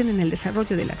repercuten en el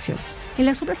desarrollo de la acción. En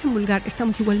las obras en vulgar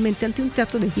estamos igualmente ante un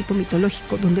teatro de tipo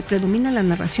mitológico, donde predomina la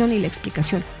narración y la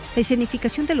explicación. La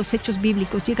escenificación de los hechos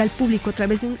bíblicos llega al público a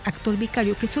través de un actor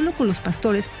vicario que solo con los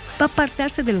pastores va a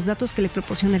apartarse de los datos que le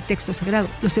proporciona el texto sagrado,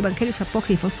 los evangelios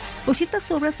apócrifos o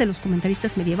ciertas obras de los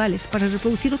comentaristas medievales para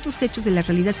reproducir otros hechos de la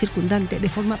realidad circundante de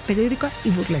forma periódica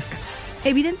y burlesca.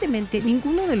 Evidentemente,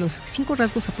 ninguno de los 5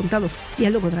 rasgos apuntados,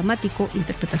 diálogo dramático,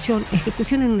 interpretación,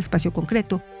 ejecución en un espacio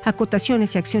concreto,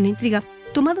 acotaciones y acción e intriga,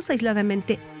 tomados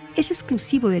aisladamente, es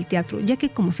exclusivo del teatro, ya que,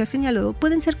 como se ha señalado,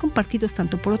 pueden ser compartidos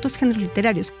tanto por otros géneros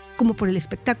literarios como por el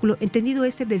espectáculo, entendido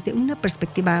desde una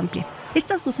perspectiva amplia.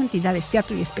 Estas dos entidades,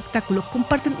 teatro y espectáculo,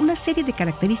 comparten una serie de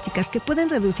características que pueden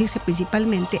reducirse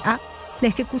principalmente a la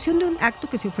ejecución de un acto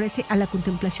que se ofrece a la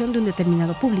contemplación de un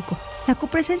determinado público, la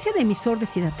copresencia de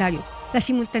emisor-destinatario, la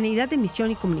simultaneidad de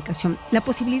emisión y comunicación, la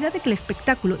posibilidad de que el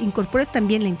espectáculo incorpore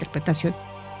también la interpretación.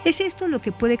 Es esto lo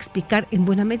que puede explicar en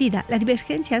buena medida las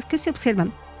divergencias que se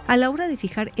observan a la hora de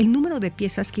fijar el número de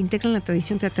piezas que integran la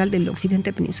tradición teatral del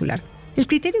occidente peninsular. El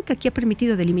criterio que aquí ha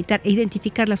permitido delimitar e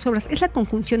identificar las obras es la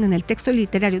conjunción en el texto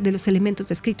literario de los elementos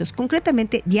descritos,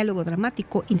 concretamente diálogo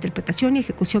dramático, interpretación y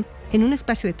ejecución en un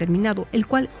espacio determinado, el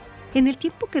cual, en el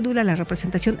tiempo que dura la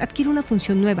representación, adquiere una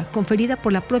función nueva, conferida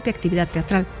por la propia actividad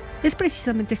teatral. Es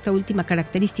precisamente esta última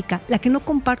característica la que no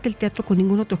comparte el teatro con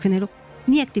ningún otro género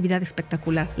ni actividad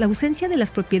espectacular. La ausencia de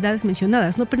las propiedades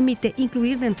mencionadas no permite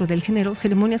incluir dentro del género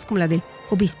ceremonias como la del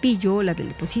obispillo, la del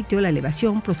depositio, la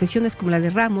elevación, procesiones como la de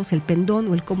Ramos, el pendón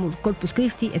o el Corpus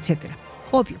Christi, etc.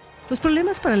 Obvio, los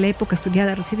problemas para la época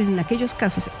estudiada residen en aquellos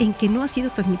casos en que no ha sido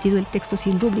transmitido el texto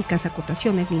sin rúbricas,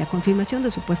 acotaciones ni la confirmación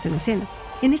de su puesta en escena.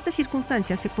 En estas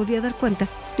circunstancias se podría dar cuenta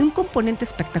de un componente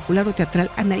espectacular o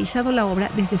teatral analizado la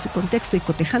obra desde su contexto y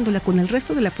cotejándola con el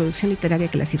resto de la producción literaria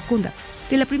que la circunda.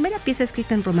 De la primera pieza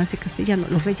escrita en romance castellano,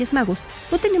 Los Reyes Magos,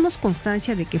 no tenemos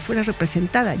constancia de que fuera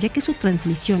representada, ya que su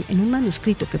transmisión en un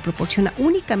manuscrito que proporciona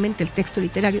únicamente el texto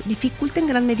literario dificulta en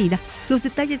gran medida los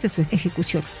detalles de su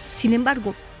ejecución. Sin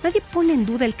embargo, nadie pone en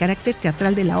duda el carácter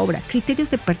teatral de la obra.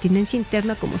 Criterios de pertinencia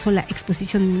interna como son la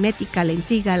exposición mimética, la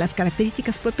intriga, las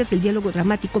características propias del diálogo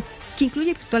dramático, que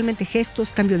incluye virtualmente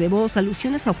gestos, cambio de voz,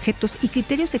 alusiones a objetos y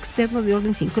criterios externos de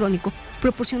orden sincrónico,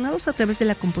 proporcionados a través de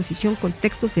la composición con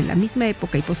textos de la misma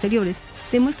época y posteriores,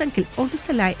 demuestran que el Ordo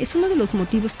Stellae es uno de los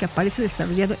motivos que aparece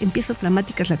desarrollado en piezas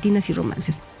dramáticas latinas y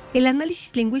romances. El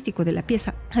análisis lingüístico de la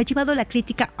pieza ha llevado a la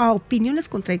crítica a opiniones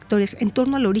contradictorias en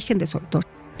torno al origen de su autor,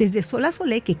 desde Solá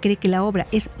Solé, que cree que la obra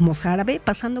es mozárabe,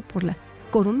 pasando por la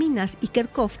Corominas y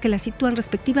Kerkhoff, que la sitúan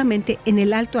respectivamente en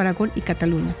el Alto Aragón y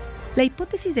Cataluña. La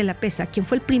hipótesis de Lapesa, quien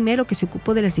fue el primero que se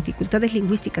ocupó de las dificultades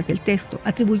lingüísticas del texto,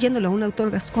 atribuyéndolo a un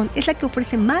autor gascón, es la que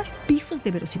ofrece más visos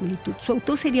de verosimilitud. Su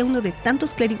autor sería uno de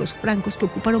tantos clérigos francos que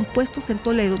ocuparon puestos en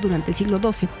Toledo durante el siglo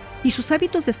XII, y sus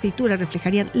hábitos de escritura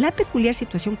reflejarían la peculiar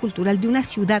situación cultural de una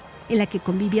ciudad en la que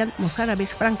convivían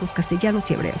mozárabes, francos, castellanos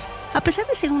y hebreos. A pesar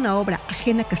de ser una obra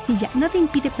ajena a Castilla, nada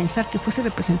impide pensar que fuese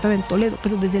representada en Toledo,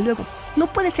 pero desde luego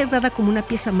no puede ser dada como una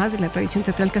pieza más de la tradición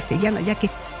teatral castellana, ya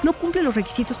que no cumple los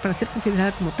requisitos para ser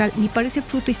considerada como tal, ni parece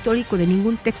fruto histórico de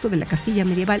ningún texto de la Castilla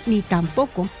medieval, ni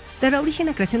tampoco dará origen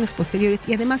a creaciones posteriores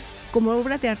y además, como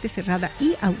obra de arte cerrada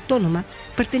y autónoma,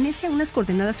 pertenece a unas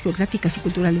coordenadas geográficas y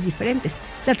culturales diferentes.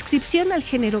 La adscripción al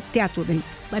género teatro del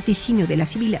vaticinio de la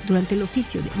Sibila durante el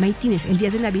oficio de Maitines el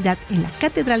día de Navidad en la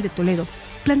Catedral de Toledo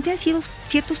plantea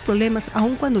ciertos problemas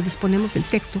aun cuando disponemos del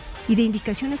texto y de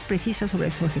indicaciones precisas sobre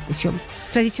su ejecución.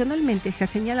 Tradicionalmente se ha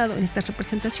señalado en esta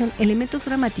representación elementos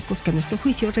dramáticos que a nuestro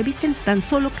juicio revisten tan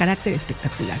solo carácter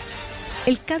espectacular.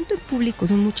 El canto en público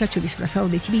de un muchacho disfrazado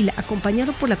de Sibila,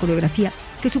 acompañado por la coreografía,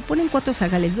 que suponen 4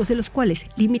 zagales, 2 de los cuales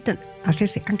limitan a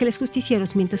hacerse ángeles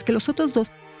justicieros, mientras que los otros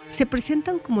 2 se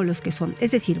presentan como los que son,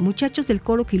 es decir, muchachos del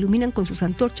coro que iluminan con sus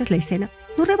antorchas la escena,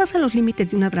 no rebasan los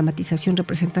límites de una dramatización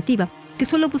representativa que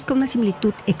solo busca una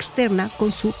similitud externa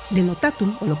con su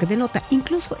denotatum o lo que denota.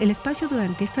 Incluso el espacio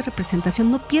durante esta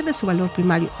representación no pierde su valor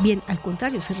primario, bien al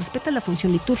contrario, se respeta la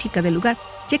función litúrgica del lugar,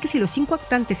 ya que si los 5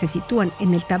 actantes se sitúan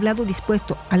en el tablado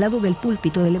dispuesto al lado del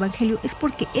púlpito del Evangelio es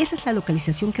porque esa es la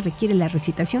localización que requiere la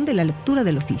recitación de la lectura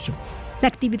del oficio. La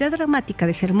actividad dramática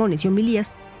de sermones y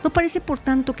homilías no parece, por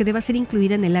tanto, que deba ser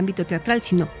incluida en el ámbito teatral,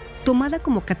 sino tomada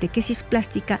como catequesis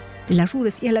plástica de las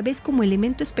rudes y a la vez como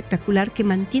elemento espectacular que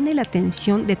mantiene la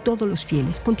atención de todos los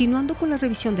fieles. Continuando con la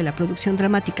revisión de la producción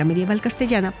dramática medieval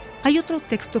castellana, hay otro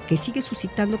texto que sigue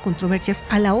suscitando controversias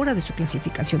a la hora de su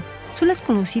clasificación. Son las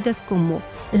conocidas como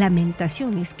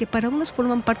lamentaciones, que para unos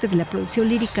forman parte de la producción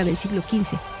lírica del siglo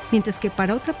XV, mientras que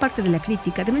para otra parte de la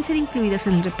crítica deben ser incluidas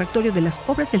en el repertorio de las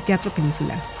obras del teatro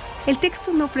peninsular. El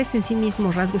texto no ofrece en sí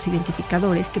mismo rasgos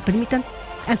identificadores que permitan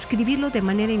adscribirlo de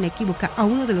manera inequívoca a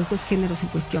uno de los 2 géneros en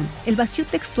cuestión. El vacío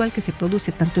textual que se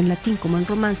produce tanto en latín como en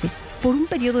romance por un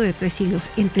periodo de 3 siglos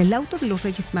entre el auto de los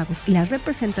Reyes Magos y la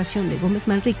representación de Gómez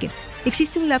Manrique,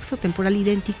 existe un lapso temporal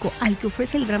idéntico al que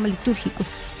ofrece el drama litúrgico,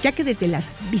 ya que desde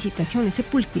las visitaciones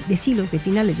sepulcri de Silos de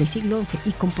finales del siglo XI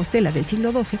y Compostela del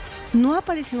siglo XII no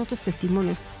aparecen otros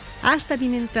testimonios hasta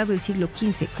bien entrado el siglo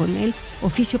XV con el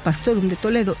Officio Pastorum de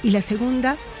Toledo y la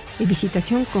segunda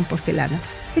visitación compostelana.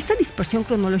 Esta dispersión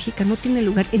cronológica no tiene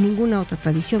lugar en ninguna otra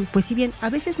tradición, pues si bien a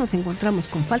veces nos encontramos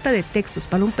con falta de textos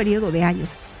para un periodo de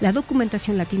años, la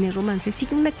documentación latina y romance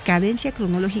sigue una cadencia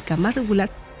cronológica más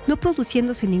regular, no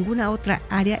produciéndose en ninguna otra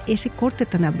área ese corte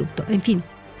tan abrupto. En fin,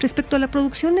 respecto a la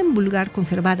producción en vulgar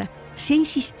conservada, se ha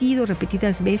insistido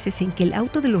repetidas veces en que el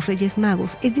auto de los Reyes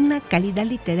Magos es de una calidad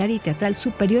literaria y teatral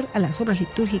superior a las obras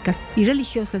litúrgicas y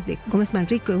religiosas de Gómez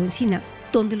Manrique o Encina,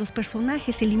 donde los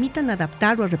personajes se limitan a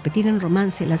adaptar o a repetir en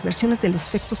romance las versiones de los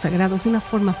textos sagrados de una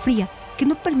forma fría que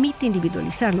no permite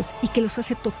individualizarlos y que los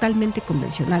hace totalmente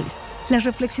convencionales. Las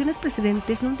reflexiones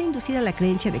precedentes no han de inducir a la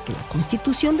creencia de que la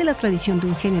constitución de la tradición de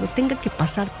un género tenga que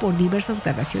pasar por diversas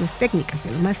gradaciones técnicas,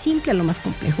 de lo más simple a lo más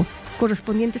complejo,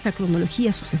 correspondientes a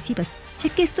cronologías sucesivas, ya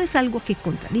que esto es algo que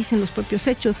contradicen los propios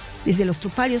hechos, desde los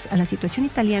troparios a la situación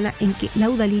italiana en que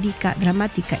lauda lírica,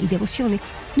 dramática y devozione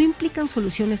no implican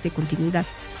soluciones de continuidad,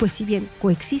 pues si bien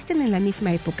coexisten en la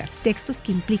misma época textos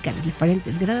que implican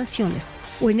diferentes gradaciones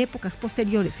o en épocas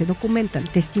posteriores se documentan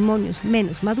testimonios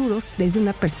menos maduros desde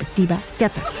una perspectiva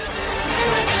teatral.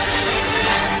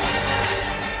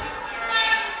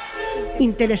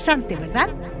 Interesante, ¿verdad?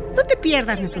 No te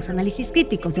pierdas nuestros análisis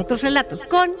críticos de Otros Relatos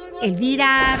con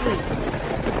Elvira Ruíz.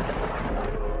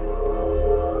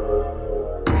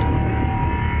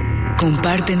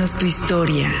 Compártenos tu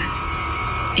historia.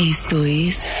 Esto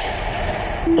es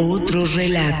Otros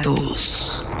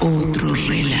Relatos. Otros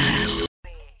Relatos.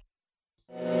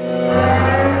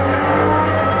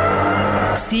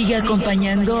 Sigue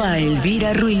acompañando a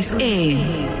Elvira Ruíz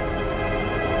en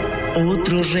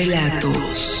Otros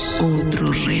Relatos.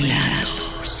 Otros Relatos.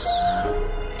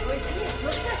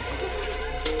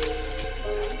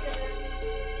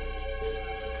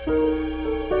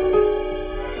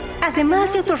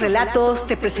 Además de Otros Relatos,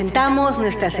 te presentamos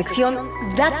nuestra sección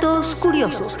Datos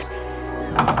Curiosos.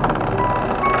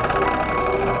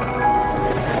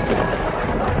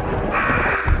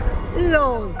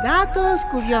 Los datos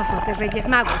curiosos de Reyes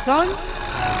Magos son...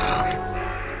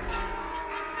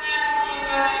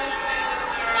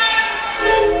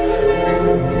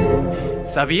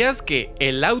 ¿Sabías que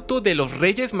El auto de los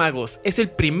Reyes Magos es el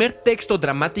primer texto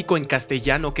dramático en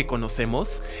castellano que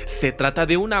conocemos? Se trata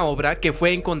de una obra que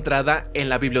fue encontrada en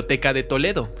la Biblioteca de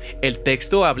Toledo. El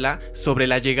texto habla sobre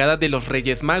la llegada de los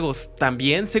Reyes Magos.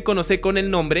 También se conoce con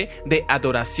el nombre de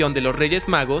Adoración de los Reyes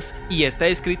Magos y está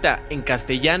escrita en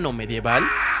castellano medieval.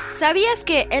 ¿Sabías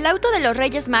que El auto de los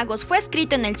Reyes Magos fue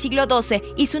escrito en el siglo XII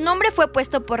y su nombre fue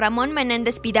puesto por Ramón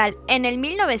Menéndez Pidal en el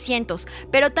 1900,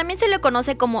 pero también se le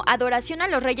conoce como Adoración a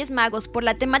los Reyes Magos por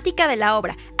la temática de la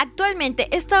obra? Actualmente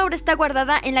esta obra está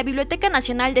guardada en la Biblioteca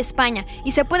Nacional de España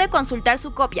y se puede consultar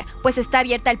su copia, pues está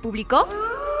abierta al público.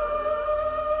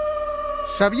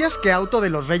 ¿Sabías que Auto de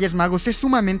los Reyes Magos es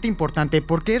sumamente importante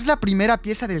porque es la primera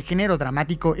pieza del género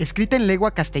dramático escrita en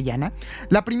lengua castellana?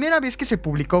 La primera vez que se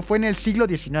publicó fue en el siglo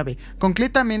XIX,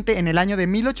 concretamente en el año de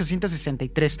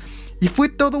 1863, y fue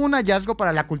todo un hallazgo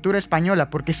para la cultura española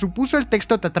porque supuso el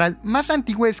texto teatral más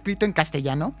antiguo escrito en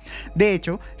castellano. De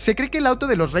hecho, se cree que el Auto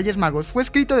de los Reyes Magos fue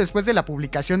escrito después de la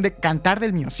publicación de Cantar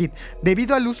del Mio Cid,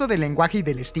 debido al uso del lenguaje y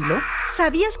del estilo.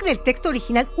 ¿Sabías que del texto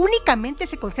original únicamente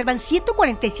se conservan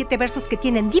 147 versos que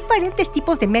tienen diferentes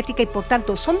tipos de métrica y por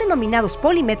tanto son denominados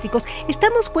polimétricos?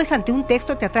 Estamos pues ante un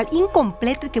texto teatral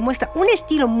incompleto y que muestra un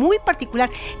estilo muy particular.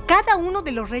 Cada uno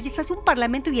de los reyes hace un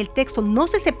parlamento y el texto no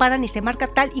se separa ni se marca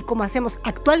tal y como hacemos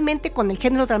actualmente con el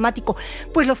género dramático,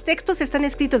 pues los textos están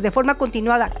escritos de forma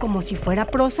continuada como si fuera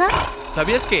prosa.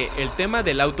 ¿Sabías que el tema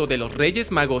del Auto de los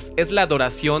Reyes Magos es la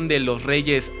adoración de los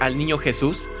reyes al niño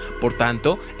Jesús? Por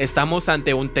tanto, estamos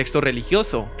ante un texto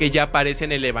religioso que ya aparece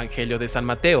en el Evangelio de San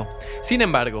Mateo. Sin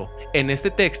embargo, en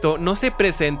este texto no se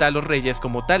presenta a los reyes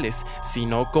como tales,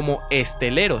 sino como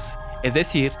esteleros, es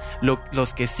decir,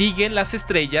 los que siguen las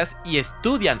estrellas y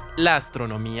estudian la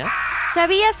astronomía.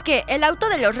 ¿Sabías que el Auto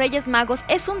de los Reyes Magos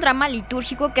es un drama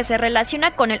litúrgico que se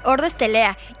relaciona con el Ordo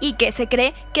Estelea y que se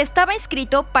cree que estaba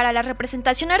escrito para las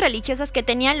representaciones religiosas que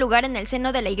tenían lugar en el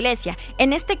seno de la iglesia?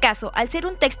 En este caso, al ser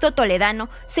un texto toledano,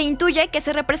 se intuye que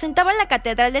se representaba en la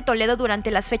Catedral de Toledo durante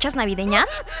las fechas navideñas.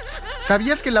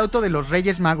 ¿Sabías que el Auto de los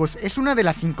Reyes Magos es una de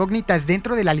las incógnitas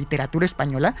dentro de la literatura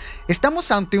española?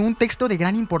 Estamos ante un texto de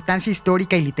gran importancia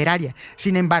histórica y literaria.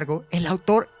 Sin embargo, el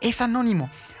autor es anónimo.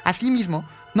 Asimismo,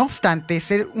 no obstante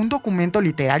ser un documento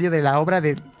literario de la obra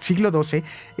del siglo XII,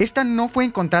 esta no fue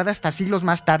encontrada hasta siglos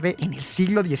más tarde, en el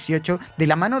siglo XVIII, de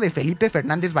la mano de Felipe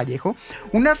Fernández Vallejo,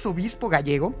 un arzobispo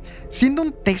gallego, siendo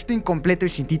un texto incompleto y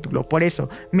sin título. Por eso,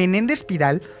 Menéndez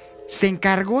Pidal se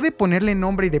encargó de ponerle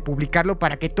nombre y de publicarlo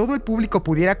para que todo el público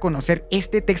pudiera conocer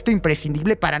este texto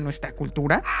imprescindible para nuestra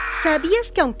cultura.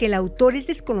 ¿Sabías que aunque el autor es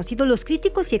desconocido, los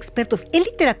críticos y expertos en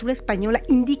literatura española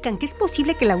indican que es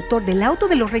posible que el autor del Auto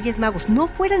de los Reyes Magos no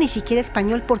fuera ni siquiera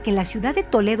español, porque en la ciudad de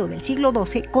Toledo del siglo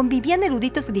XII convivían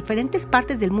eruditos de diferentes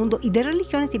partes del mundo y de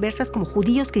religiones diversas como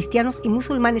judíos, cristianos y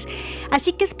musulmanes?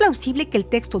 Así que es plausible que el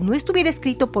texto no estuviera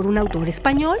escrito por un autor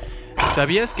español.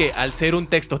 ¿Sabías que al ser un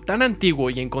texto tan antiguo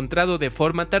y encontrado de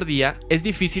forma tardía, es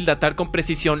difícil datar con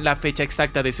precisión la fecha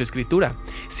exacta de su escritura?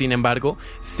 Sin embargo,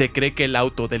 se cree que el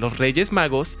Auto de los Reyes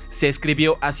Magos se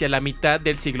escribió hacia la mitad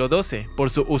del siglo XII por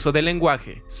su uso del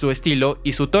lenguaje, su estilo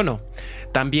y su tono.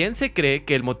 También se cree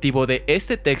que el motivo de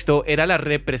este texto era la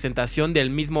representación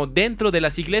del mismo dentro de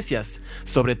las iglesias,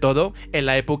 sobre todo en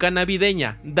la época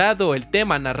navideña, dado el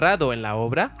tema narrado en la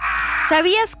obra.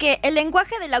 ¿Sabías que el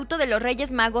lenguaje del Auto de los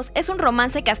Reyes Magos es un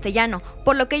romance castellano,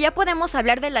 por lo que ya podemos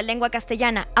hablar de la lengua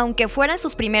castellana, aunque fuera en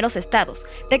sus primeros estados?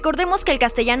 Recordemos que el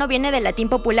castellano viene del latín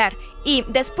popular y,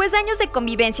 después de años de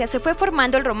convivencia, se fue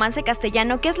formando el romance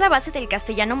castellano, que es la base del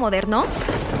castellano moderno.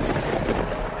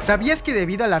 ¿Sabías que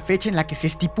debido a la fecha en la que se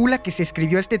estipula que se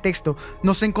escribió este texto,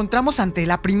 nos encontramos ante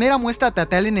la primera muestra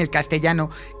teatral en el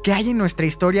castellano que hay en nuestra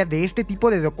historia de este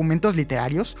tipo de documentos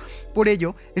literarios? Por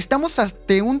ello, estamos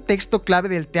ante un texto clave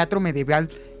del teatro medieval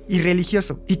y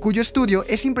religioso, y cuyo estudio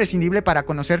es imprescindible para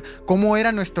conocer cómo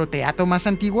era nuestro teatro más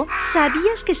antiguo.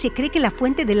 ¿Sabías que se cree que la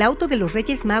fuente del Auto de los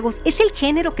Reyes Magos es el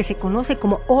género que se conoce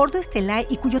como Ordo Estelae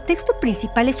y cuyo texto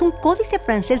principal es un códice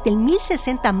francés del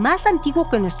 1060 más antiguo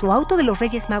que nuestro Auto de los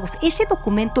Reyes Magos? Ese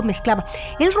documento mezclaba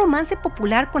el romance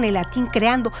popular con el latín,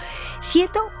 creando,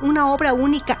 siendo una obra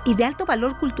única y de alto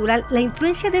valor cultural. La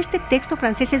influencia de este texto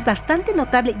francés es bastante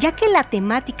notable, ya que la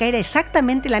temática era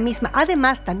exactamente la misma.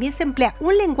 Además, también se emplea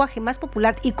un lenguaje más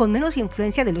popular y con menos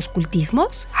influencia de los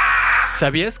cultismos.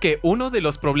 ¿Sabías que uno de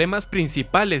los problemas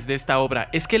principales de esta obra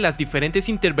es que las diferentes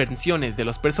intervenciones de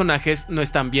los personajes no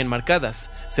están bien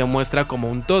marcadas? Se muestra como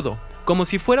un todo, como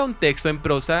si fuera un texto en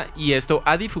prosa, y esto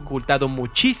ha dificultado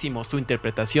muchísimo su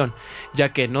interpretación,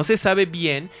 ya que no se sabe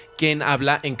bien quién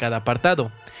habla en cada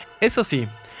apartado. Eso sí,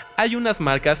 hay unas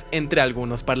marcas entre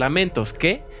algunos parlamentos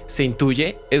que, se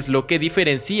intuye, es lo que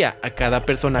diferencia a cada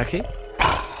personaje.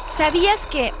 ¿Sabías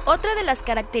que otra de las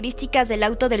características del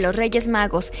Auto de los Reyes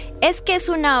Magos es que es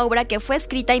una obra que fue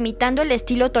escrita imitando el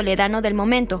estilo toledano del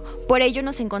momento? Por ello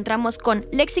nos encontramos con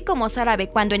léxico mozárabe,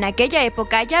 cuando en aquella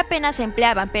época ya apenas se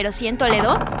empleaban, pero sí en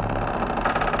Toledo.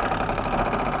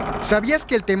 ¿Sabías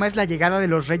que el tema es la llegada de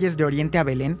los reyes de Oriente a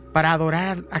Belén para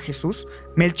adorar a Jesús?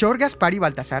 Melchor, Gaspar y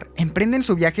Baltasar emprenden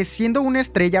su viaje siendo una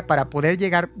estrella para poder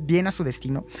llegar bien a su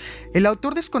destino. El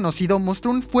autor desconocido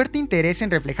mostró un fuerte interés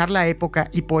en reflejar la época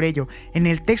y por ello, en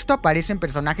el texto aparecen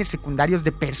personajes secundarios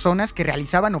de personas que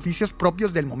realizaban oficios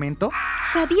propios del momento.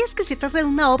 ¿Sabías que se trata de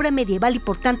una obra medieval y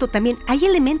por tanto también hay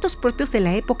elementos propios de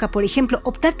la época? Por ejemplo,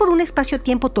 optar por un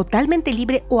espacio-tiempo totalmente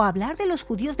libre o hablar de los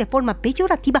judíos de forma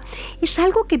peyorativa es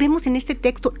algo que vemos en este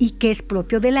texto y que es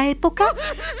propio de la época.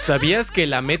 ¿Sabías que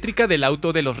la métrica del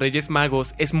auto de los Reyes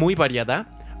Magos es muy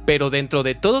variada? Pero dentro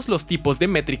de todos los tipos de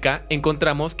métrica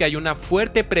encontramos que hay una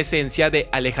fuerte presencia de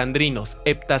alejandrinos,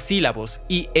 heptasílabos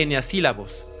y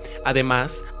eneasílabos.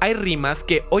 Además, hay rimas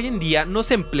que hoy en día no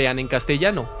se emplean en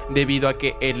castellano, debido a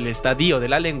que el estadio de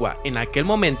la lengua en aquel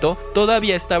momento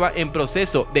todavía estaba en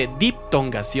proceso de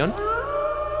diptongación.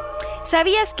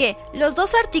 ¿Sabías que los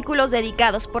dos artículos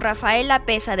dedicados por Rafael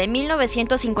Lapesa de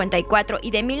 1954 y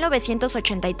de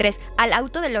 1983 al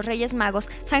auto de los Reyes Magos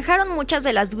zanjaron muchas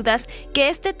de las dudas que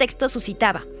este texto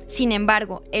suscitaba? Sin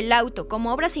embargo, el auto,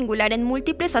 como obra singular en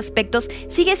múltiples aspectos,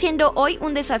 sigue siendo hoy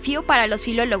un desafío para los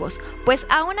filólogos, pues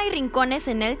aún hay rincones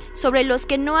en él sobre los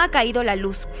que no ha caído la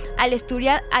luz. Al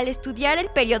estudiar el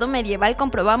periodo medieval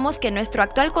comprobamos que nuestro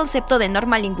actual concepto de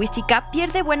norma lingüística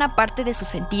pierde buena parte de su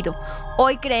sentido.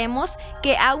 Hoy creemos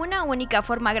que a una única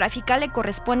forma gráfica le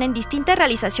corresponden distintas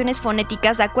realizaciones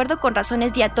fonéticas de acuerdo con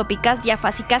razones diatópicas,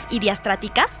 diafásicas y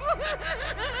diastráticas.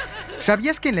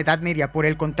 ¿Sabías que en la Edad Media, por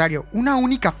el contrario, una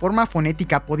única forma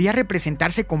fonética podía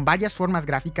representarse con varias formas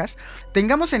gráficas?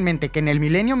 Tengamos en mente que en el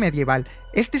milenio medieval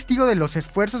es testigo de los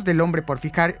esfuerzos del hombre por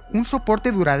fijar un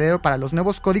soporte duradero para los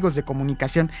nuevos códigos de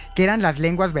comunicación que eran las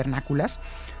lenguas vernáculas.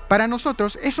 Para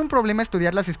nosotros es un problema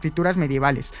estudiar las escrituras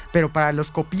medievales, pero para los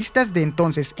copistas de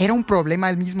entonces era un problema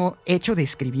el mismo hecho de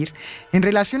escribir. En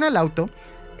relación al auto,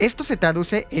 esto se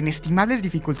traduce en estimables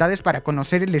dificultades para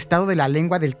conocer el estado de la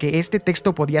lengua del que este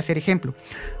texto podía ser ejemplo.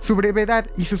 Su brevedad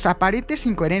y sus aparentes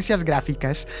incoherencias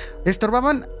gráficas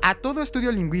estorbaban a todo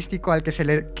estudio lingüístico al que se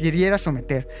le queriera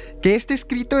someter. Que este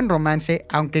escrito en romance,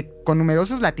 aunque con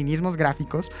numerosos latinismos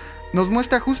gráficos, nos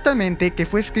muestra justamente que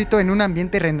fue escrito en un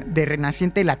ambiente de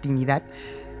renaciente latinidad.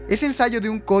 Es ensayo de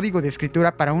un código de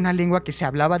escritura para una lengua que se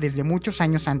hablaba desde muchos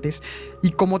años antes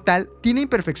y como tal tiene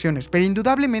imperfecciones, pero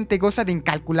indudablemente goza de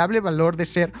incalculable valor de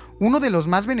ser uno de los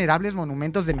más venerables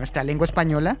monumentos de nuestra lengua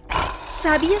española.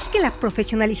 ¿Sabías que la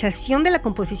profesionalización de la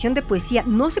composición de poesía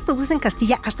no se produce en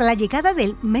Castilla hasta la llegada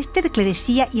del mestre de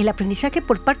clerecía y el aprendizaje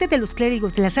por parte de los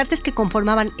clérigos de las artes que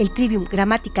conformaban el trivium,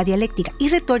 gramática, dialéctica y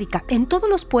retórica? En todos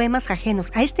los poemas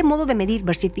ajenos a este modo de medir,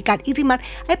 versificar y rimar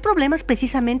hay problemas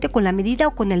precisamente con la medida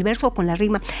o con el verso o con la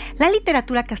rima. La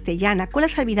literatura castellana, con la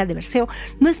salvedad de verseo,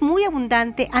 no es muy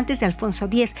abundante antes de Alfonso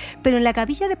X, pero en la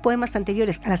gavilla de poemas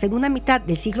anteriores a la segunda mitad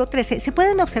del siglo XIII se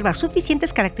pueden observar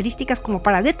suficientes características como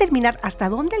para determinar hasta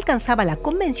dónde alcanzaba la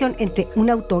convención entre un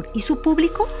autor y su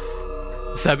público.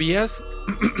 ¿Sabías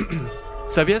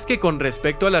que con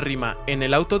respecto a la rima, en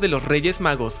el auto de los Reyes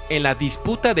Magos, en la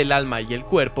disputa del alma y el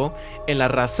cuerpo, en la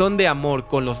razón de amor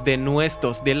con los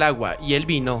denuestos del agua y el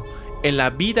vino, en la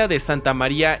vida de Santa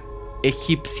María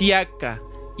Egipciaca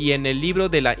y en el libro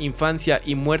de la infancia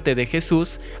y muerte de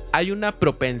Jesús, hay una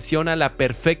propensión a la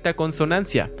perfecta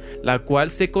consonancia, la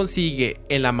cual se consigue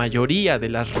en la mayoría de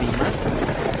las rimas?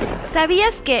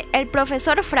 ¿Sabías que el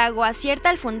profesor Frago acierta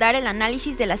al fundar el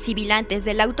análisis de las sibilantes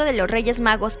del auto de los Reyes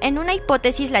Magos en una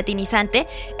hipótesis latinizante?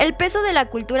 El peso de la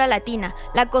cultura latina,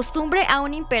 la costumbre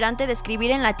aún imperante de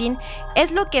escribir en latín,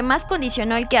 es lo que más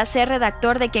condicionó el quehacer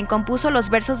redactor de quien compuso los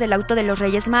versos del auto de los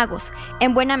Reyes Magos.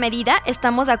 En buena medida,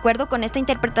 estamos de acuerdo con esta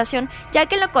interpretación, ya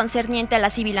que lo concerniente a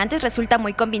las sibilantes resulta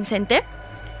muy convincente.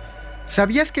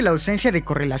 ¿Sabías que la ausencia de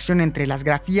correlación entre las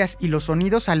grafías y los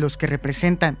sonidos a los que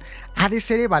representan ha de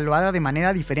ser evaluada de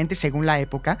manera diferente según la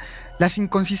época? Las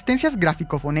inconsistencias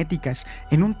gráfico-fonéticas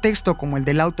en un texto como el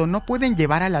del auto no pueden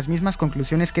llevar a las mismas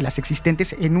conclusiones que las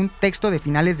existentes en un texto de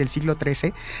finales del siglo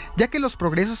XIII, ya que los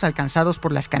progresos alcanzados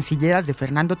por las cancilleras de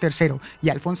Fernando III y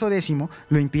Alfonso X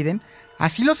lo impiden.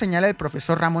 Así lo señala el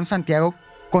profesor Ramón Santiago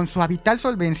con su habitual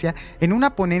solvencia en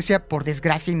una ponencia por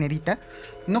desgracia inédita.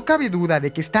 No cabe duda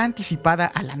de que está anticipada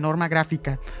a la norma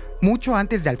gráfica mucho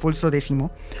antes de Alfonso X,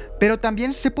 pero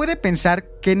también se puede pensar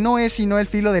que no es sino el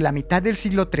filo de la mitad del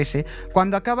siglo XIII,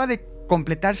 cuando acaba de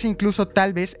completarse incluso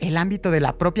tal vez el ámbito de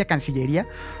la propia Cancillería,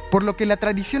 por lo que la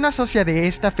tradición asocia de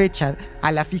esta fecha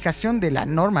a la fijación de la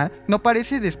norma no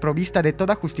parece desprovista de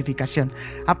toda justificación.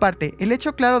 Aparte, el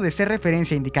hecho claro de ser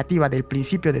referencia indicativa del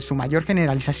principio de su mayor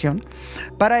generalización,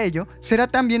 para ello será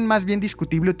también más bien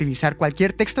discutible utilizar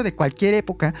cualquier texto de cualquier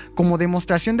época como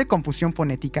demostración de confusión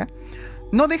fonética.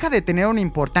 No deja de tener una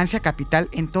importancia capital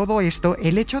en todo esto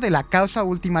el hecho de la causa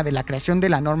última de la creación de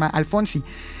la norma Alfonsi,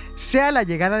 sea la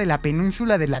llegada de la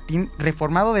península del latín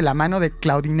reformado de la mano de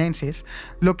claudinenses,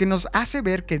 lo que nos hace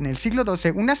ver que en el siglo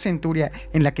XII una centuria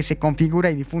en la que se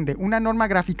configura y difunde una norma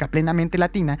gráfica plenamente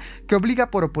latina que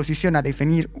obliga por oposición a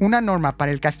definir una norma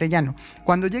para el castellano,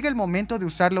 cuando llega el momento de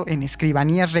usarlo en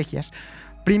escribanías regias,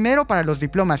 primero para los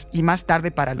diplomas y más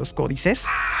tarde para los códices.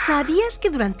 ¿Sabías que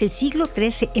durante el siglo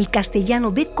XIII el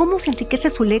castellano ve cómo se enriquece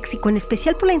su léxico, en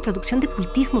especial por la introducción de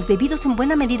cultismos debidos en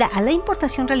buena medida a la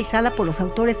importación realizada por los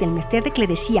autores del Mester de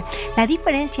Clerecía? La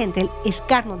diferencia entre el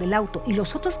escarnio del auto y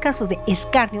los otros casos de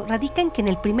escarnio radica en que en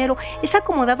el primero es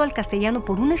acomodado al castellano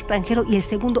por un extranjero y el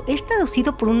segundo es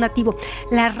traducido por un nativo.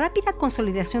 La rápida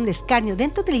consolidación de escarnio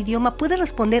dentro del idioma puede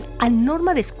responder a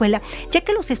norma de escuela, ya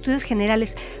que los estudios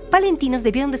generales palentinos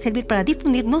debieron de servir para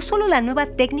difundir no solo la nueva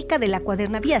técnica de la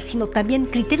cuadernavía, sino también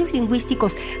criterios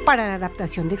lingüísticos para la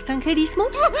adaptación de extranjerismos.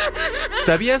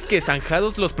 ¿Sabías que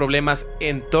zanjados los problemas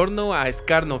en torno a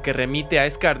escarno que remite a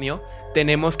escarnio,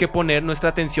 tenemos que poner nuestra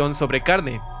atención sobre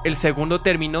carne, el segundo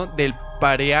término del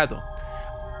pareado?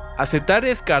 Aceptar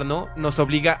escarno nos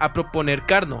obliga a proponer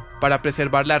carno para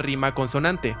preservar la rima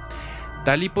consonante.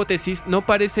 Tal hipótesis no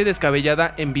parece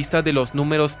descabellada en vista de los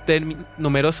numerosos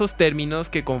términos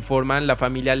que conforman la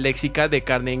familia léxica de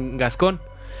carne en gascón.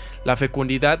 La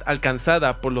fecundidad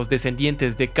alcanzada por los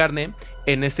descendientes de carne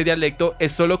en este dialecto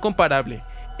es solo comparable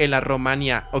en la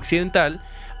Romania occidental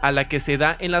a la que se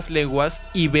da en las lenguas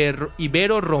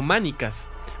ibero-románicas.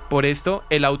 Por esto,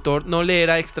 el autor no le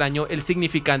era extraño el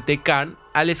significante carn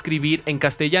al escribir en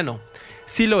castellano.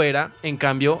 Sí lo era, en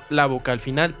cambio, la vocal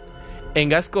final. En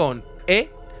gascón, E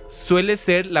suele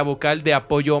ser la vocal de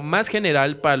apoyo más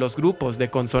general para los grupos de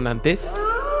consonantes.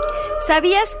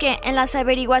 ¿Sabías que en las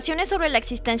averiguaciones sobre la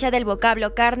existencia del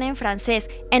vocablo carne en francés,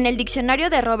 en el diccionario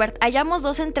de Robert hallamos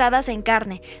dos entradas en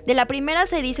carne? De la primera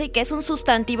se dice que es un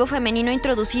sustantivo femenino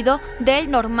introducido del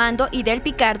normando y del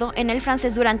picardo en el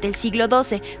francés durante el siglo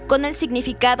XII, con el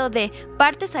significado de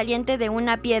parte saliente de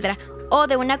una piedra, o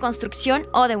de una construcción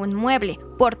o de un mueble.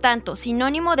 Por tanto,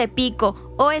 sinónimo de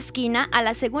pico o esquina, a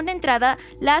la segunda entrada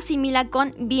la asimila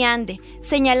con viande,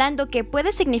 señalando que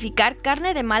puede significar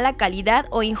carne de mala calidad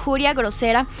o injuria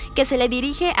grosera que se le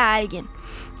dirige a alguien.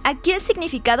 Aquí el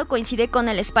significado coincide con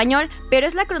el español, pero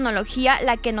es la cronología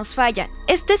la que nos falla.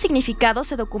 Este significado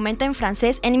se documenta en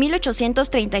francés en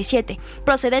 1837,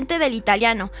 procedente del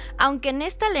italiano, aunque en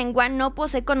esta lengua no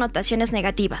posee connotaciones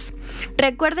negativas.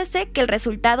 Recuérdese que el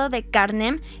resultado de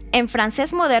carnem en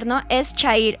francés moderno es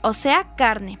chair, o sea,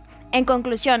 carne. En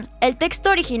conclusión, el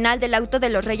texto original del auto de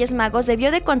los Reyes Magos debió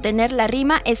de contener la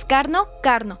rima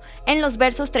escarno-carno en los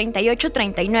versos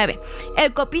 38-39.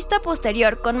 El copista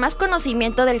posterior, con más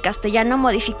conocimiento del castellano,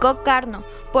 modificó carno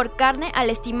por carne al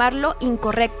estimarlo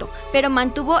incorrecto, pero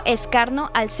mantuvo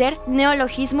escarno al ser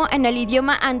neologismo en el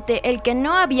idioma ante el que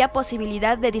no había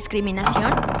posibilidad de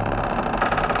discriminación.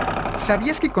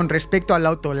 ¿Sabías que con respecto al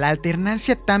auto, la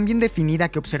alternancia tan bien definida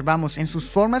que observamos en sus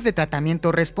formas de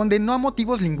tratamiento responde no a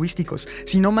motivos lingüísticos,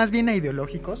 sino más bien a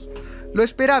ideológicos? Lo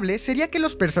esperable sería que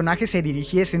los personajes se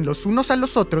dirigiesen los unos a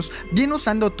los otros, bien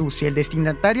usando tú si el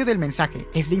destinatario del mensaje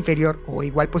es de inferior o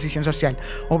igual posición social,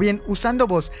 o bien usando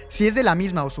vos si es de la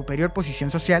misma o superior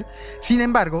posición social. Sin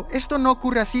embargo, esto no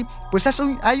ocurre así, pues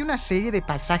hay una serie de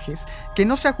pasajes que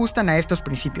no se ajustan a estos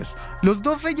principios. Los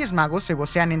dos Reyes Magos se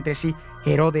vocean entre sí.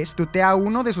 Herodes tutea a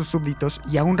uno de sus súbditos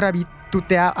y a un rabí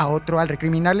tutea a otro al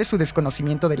recriminarle su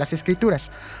desconocimiento de las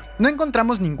escrituras. No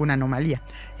encontramos ninguna anomalía.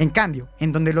 En cambio,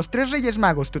 en donde los tres Reyes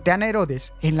Magos tutean a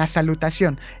Herodes, en la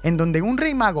salutación, en donde un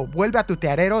rey mago vuelve a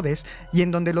tutear a Herodes y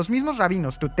en donde los mismos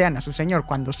rabinos tutean a su señor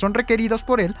cuando son requeridos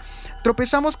por él,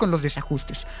 tropezamos con los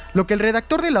desajustes. Lo que el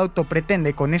redactor del auto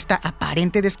pretende con esta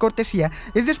aparente descortesía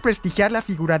es desprestigiar la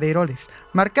figura de Herodes,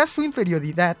 marcar su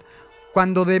inferioridad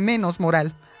cuando de menos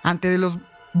moral ante de los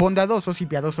bondadosos y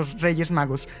piadosos Reyes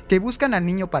Magos que buscan al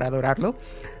niño para adorarlo.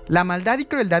 La maldad y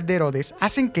crueldad de Herodes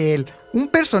hacen que él, un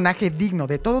personaje digno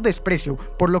de todo desprecio,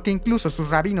 por lo que incluso sus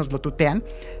rabinos lo tutean,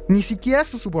 ni siquiera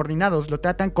sus subordinados lo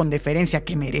tratan con deferencia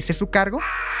que merece su cargo.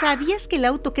 ¿Sabías que el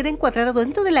auto queda encuadrado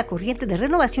dentro de la corriente de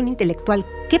renovación intelectual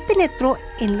que penetró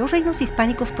en los reinos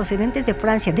hispánicos procedentes de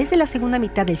Francia desde la segunda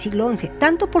mitad del siglo XI,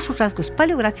 tanto por sus rasgos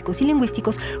paleográficos y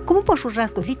lingüísticos como por sus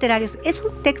rasgos literarios? Es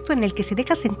un texto en el que se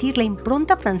deja sentir la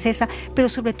impronta francesa, pero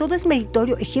sobre todo es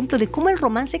meritorio ejemplo de cómo el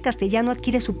romance castellano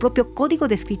adquiere su propio código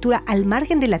de escritura al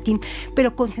margen del latín,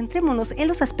 pero concentrémonos en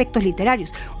los aspectos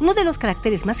literarios. Uno de los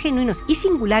caracteres más genuinos y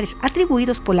singulares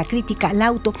atribuidos por la crítica al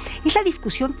auto es la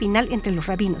discusión final entre los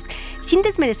rabinos. Sin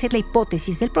desmerecer la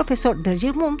hipótesis del profesor de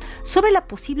Germont sobre la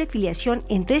posible filiación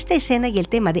entre esta escena y el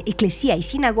tema de eclesía y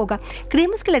sinagoga,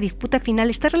 creemos que la disputa final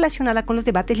está relacionada con los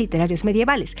debates literarios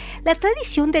medievales. La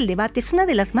tradición del debate es una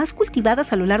de las más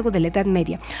cultivadas a lo largo de la Edad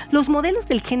Media. Los modelos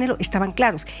del género estaban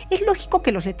claros. Es lógico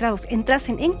que los letrados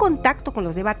entrasen en contacto con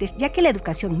los debates, ya que la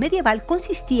educación medieval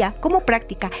consistía, como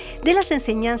práctica de las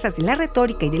enseñanzas de la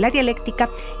retórica y de la dialéctica,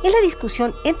 en la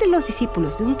discusión entre los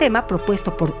discípulos de un tema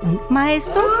propuesto por un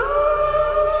maestro.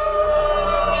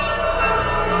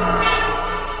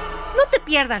 No te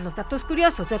pierdas los datos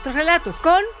curiosos de Otros Relatos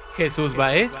con Jesús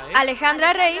Baez,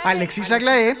 Alejandra Rey, Alexis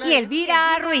Aglaé y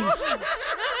Elvira Ruiz.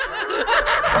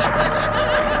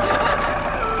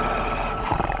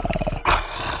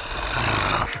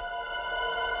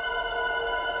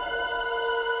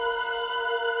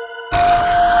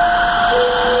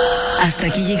 Hasta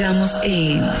aquí llegamos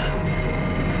en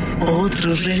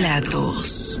Otros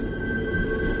Relatos.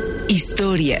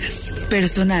 Historias,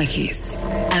 personajes,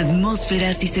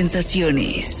 atmósferas y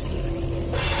sensaciones.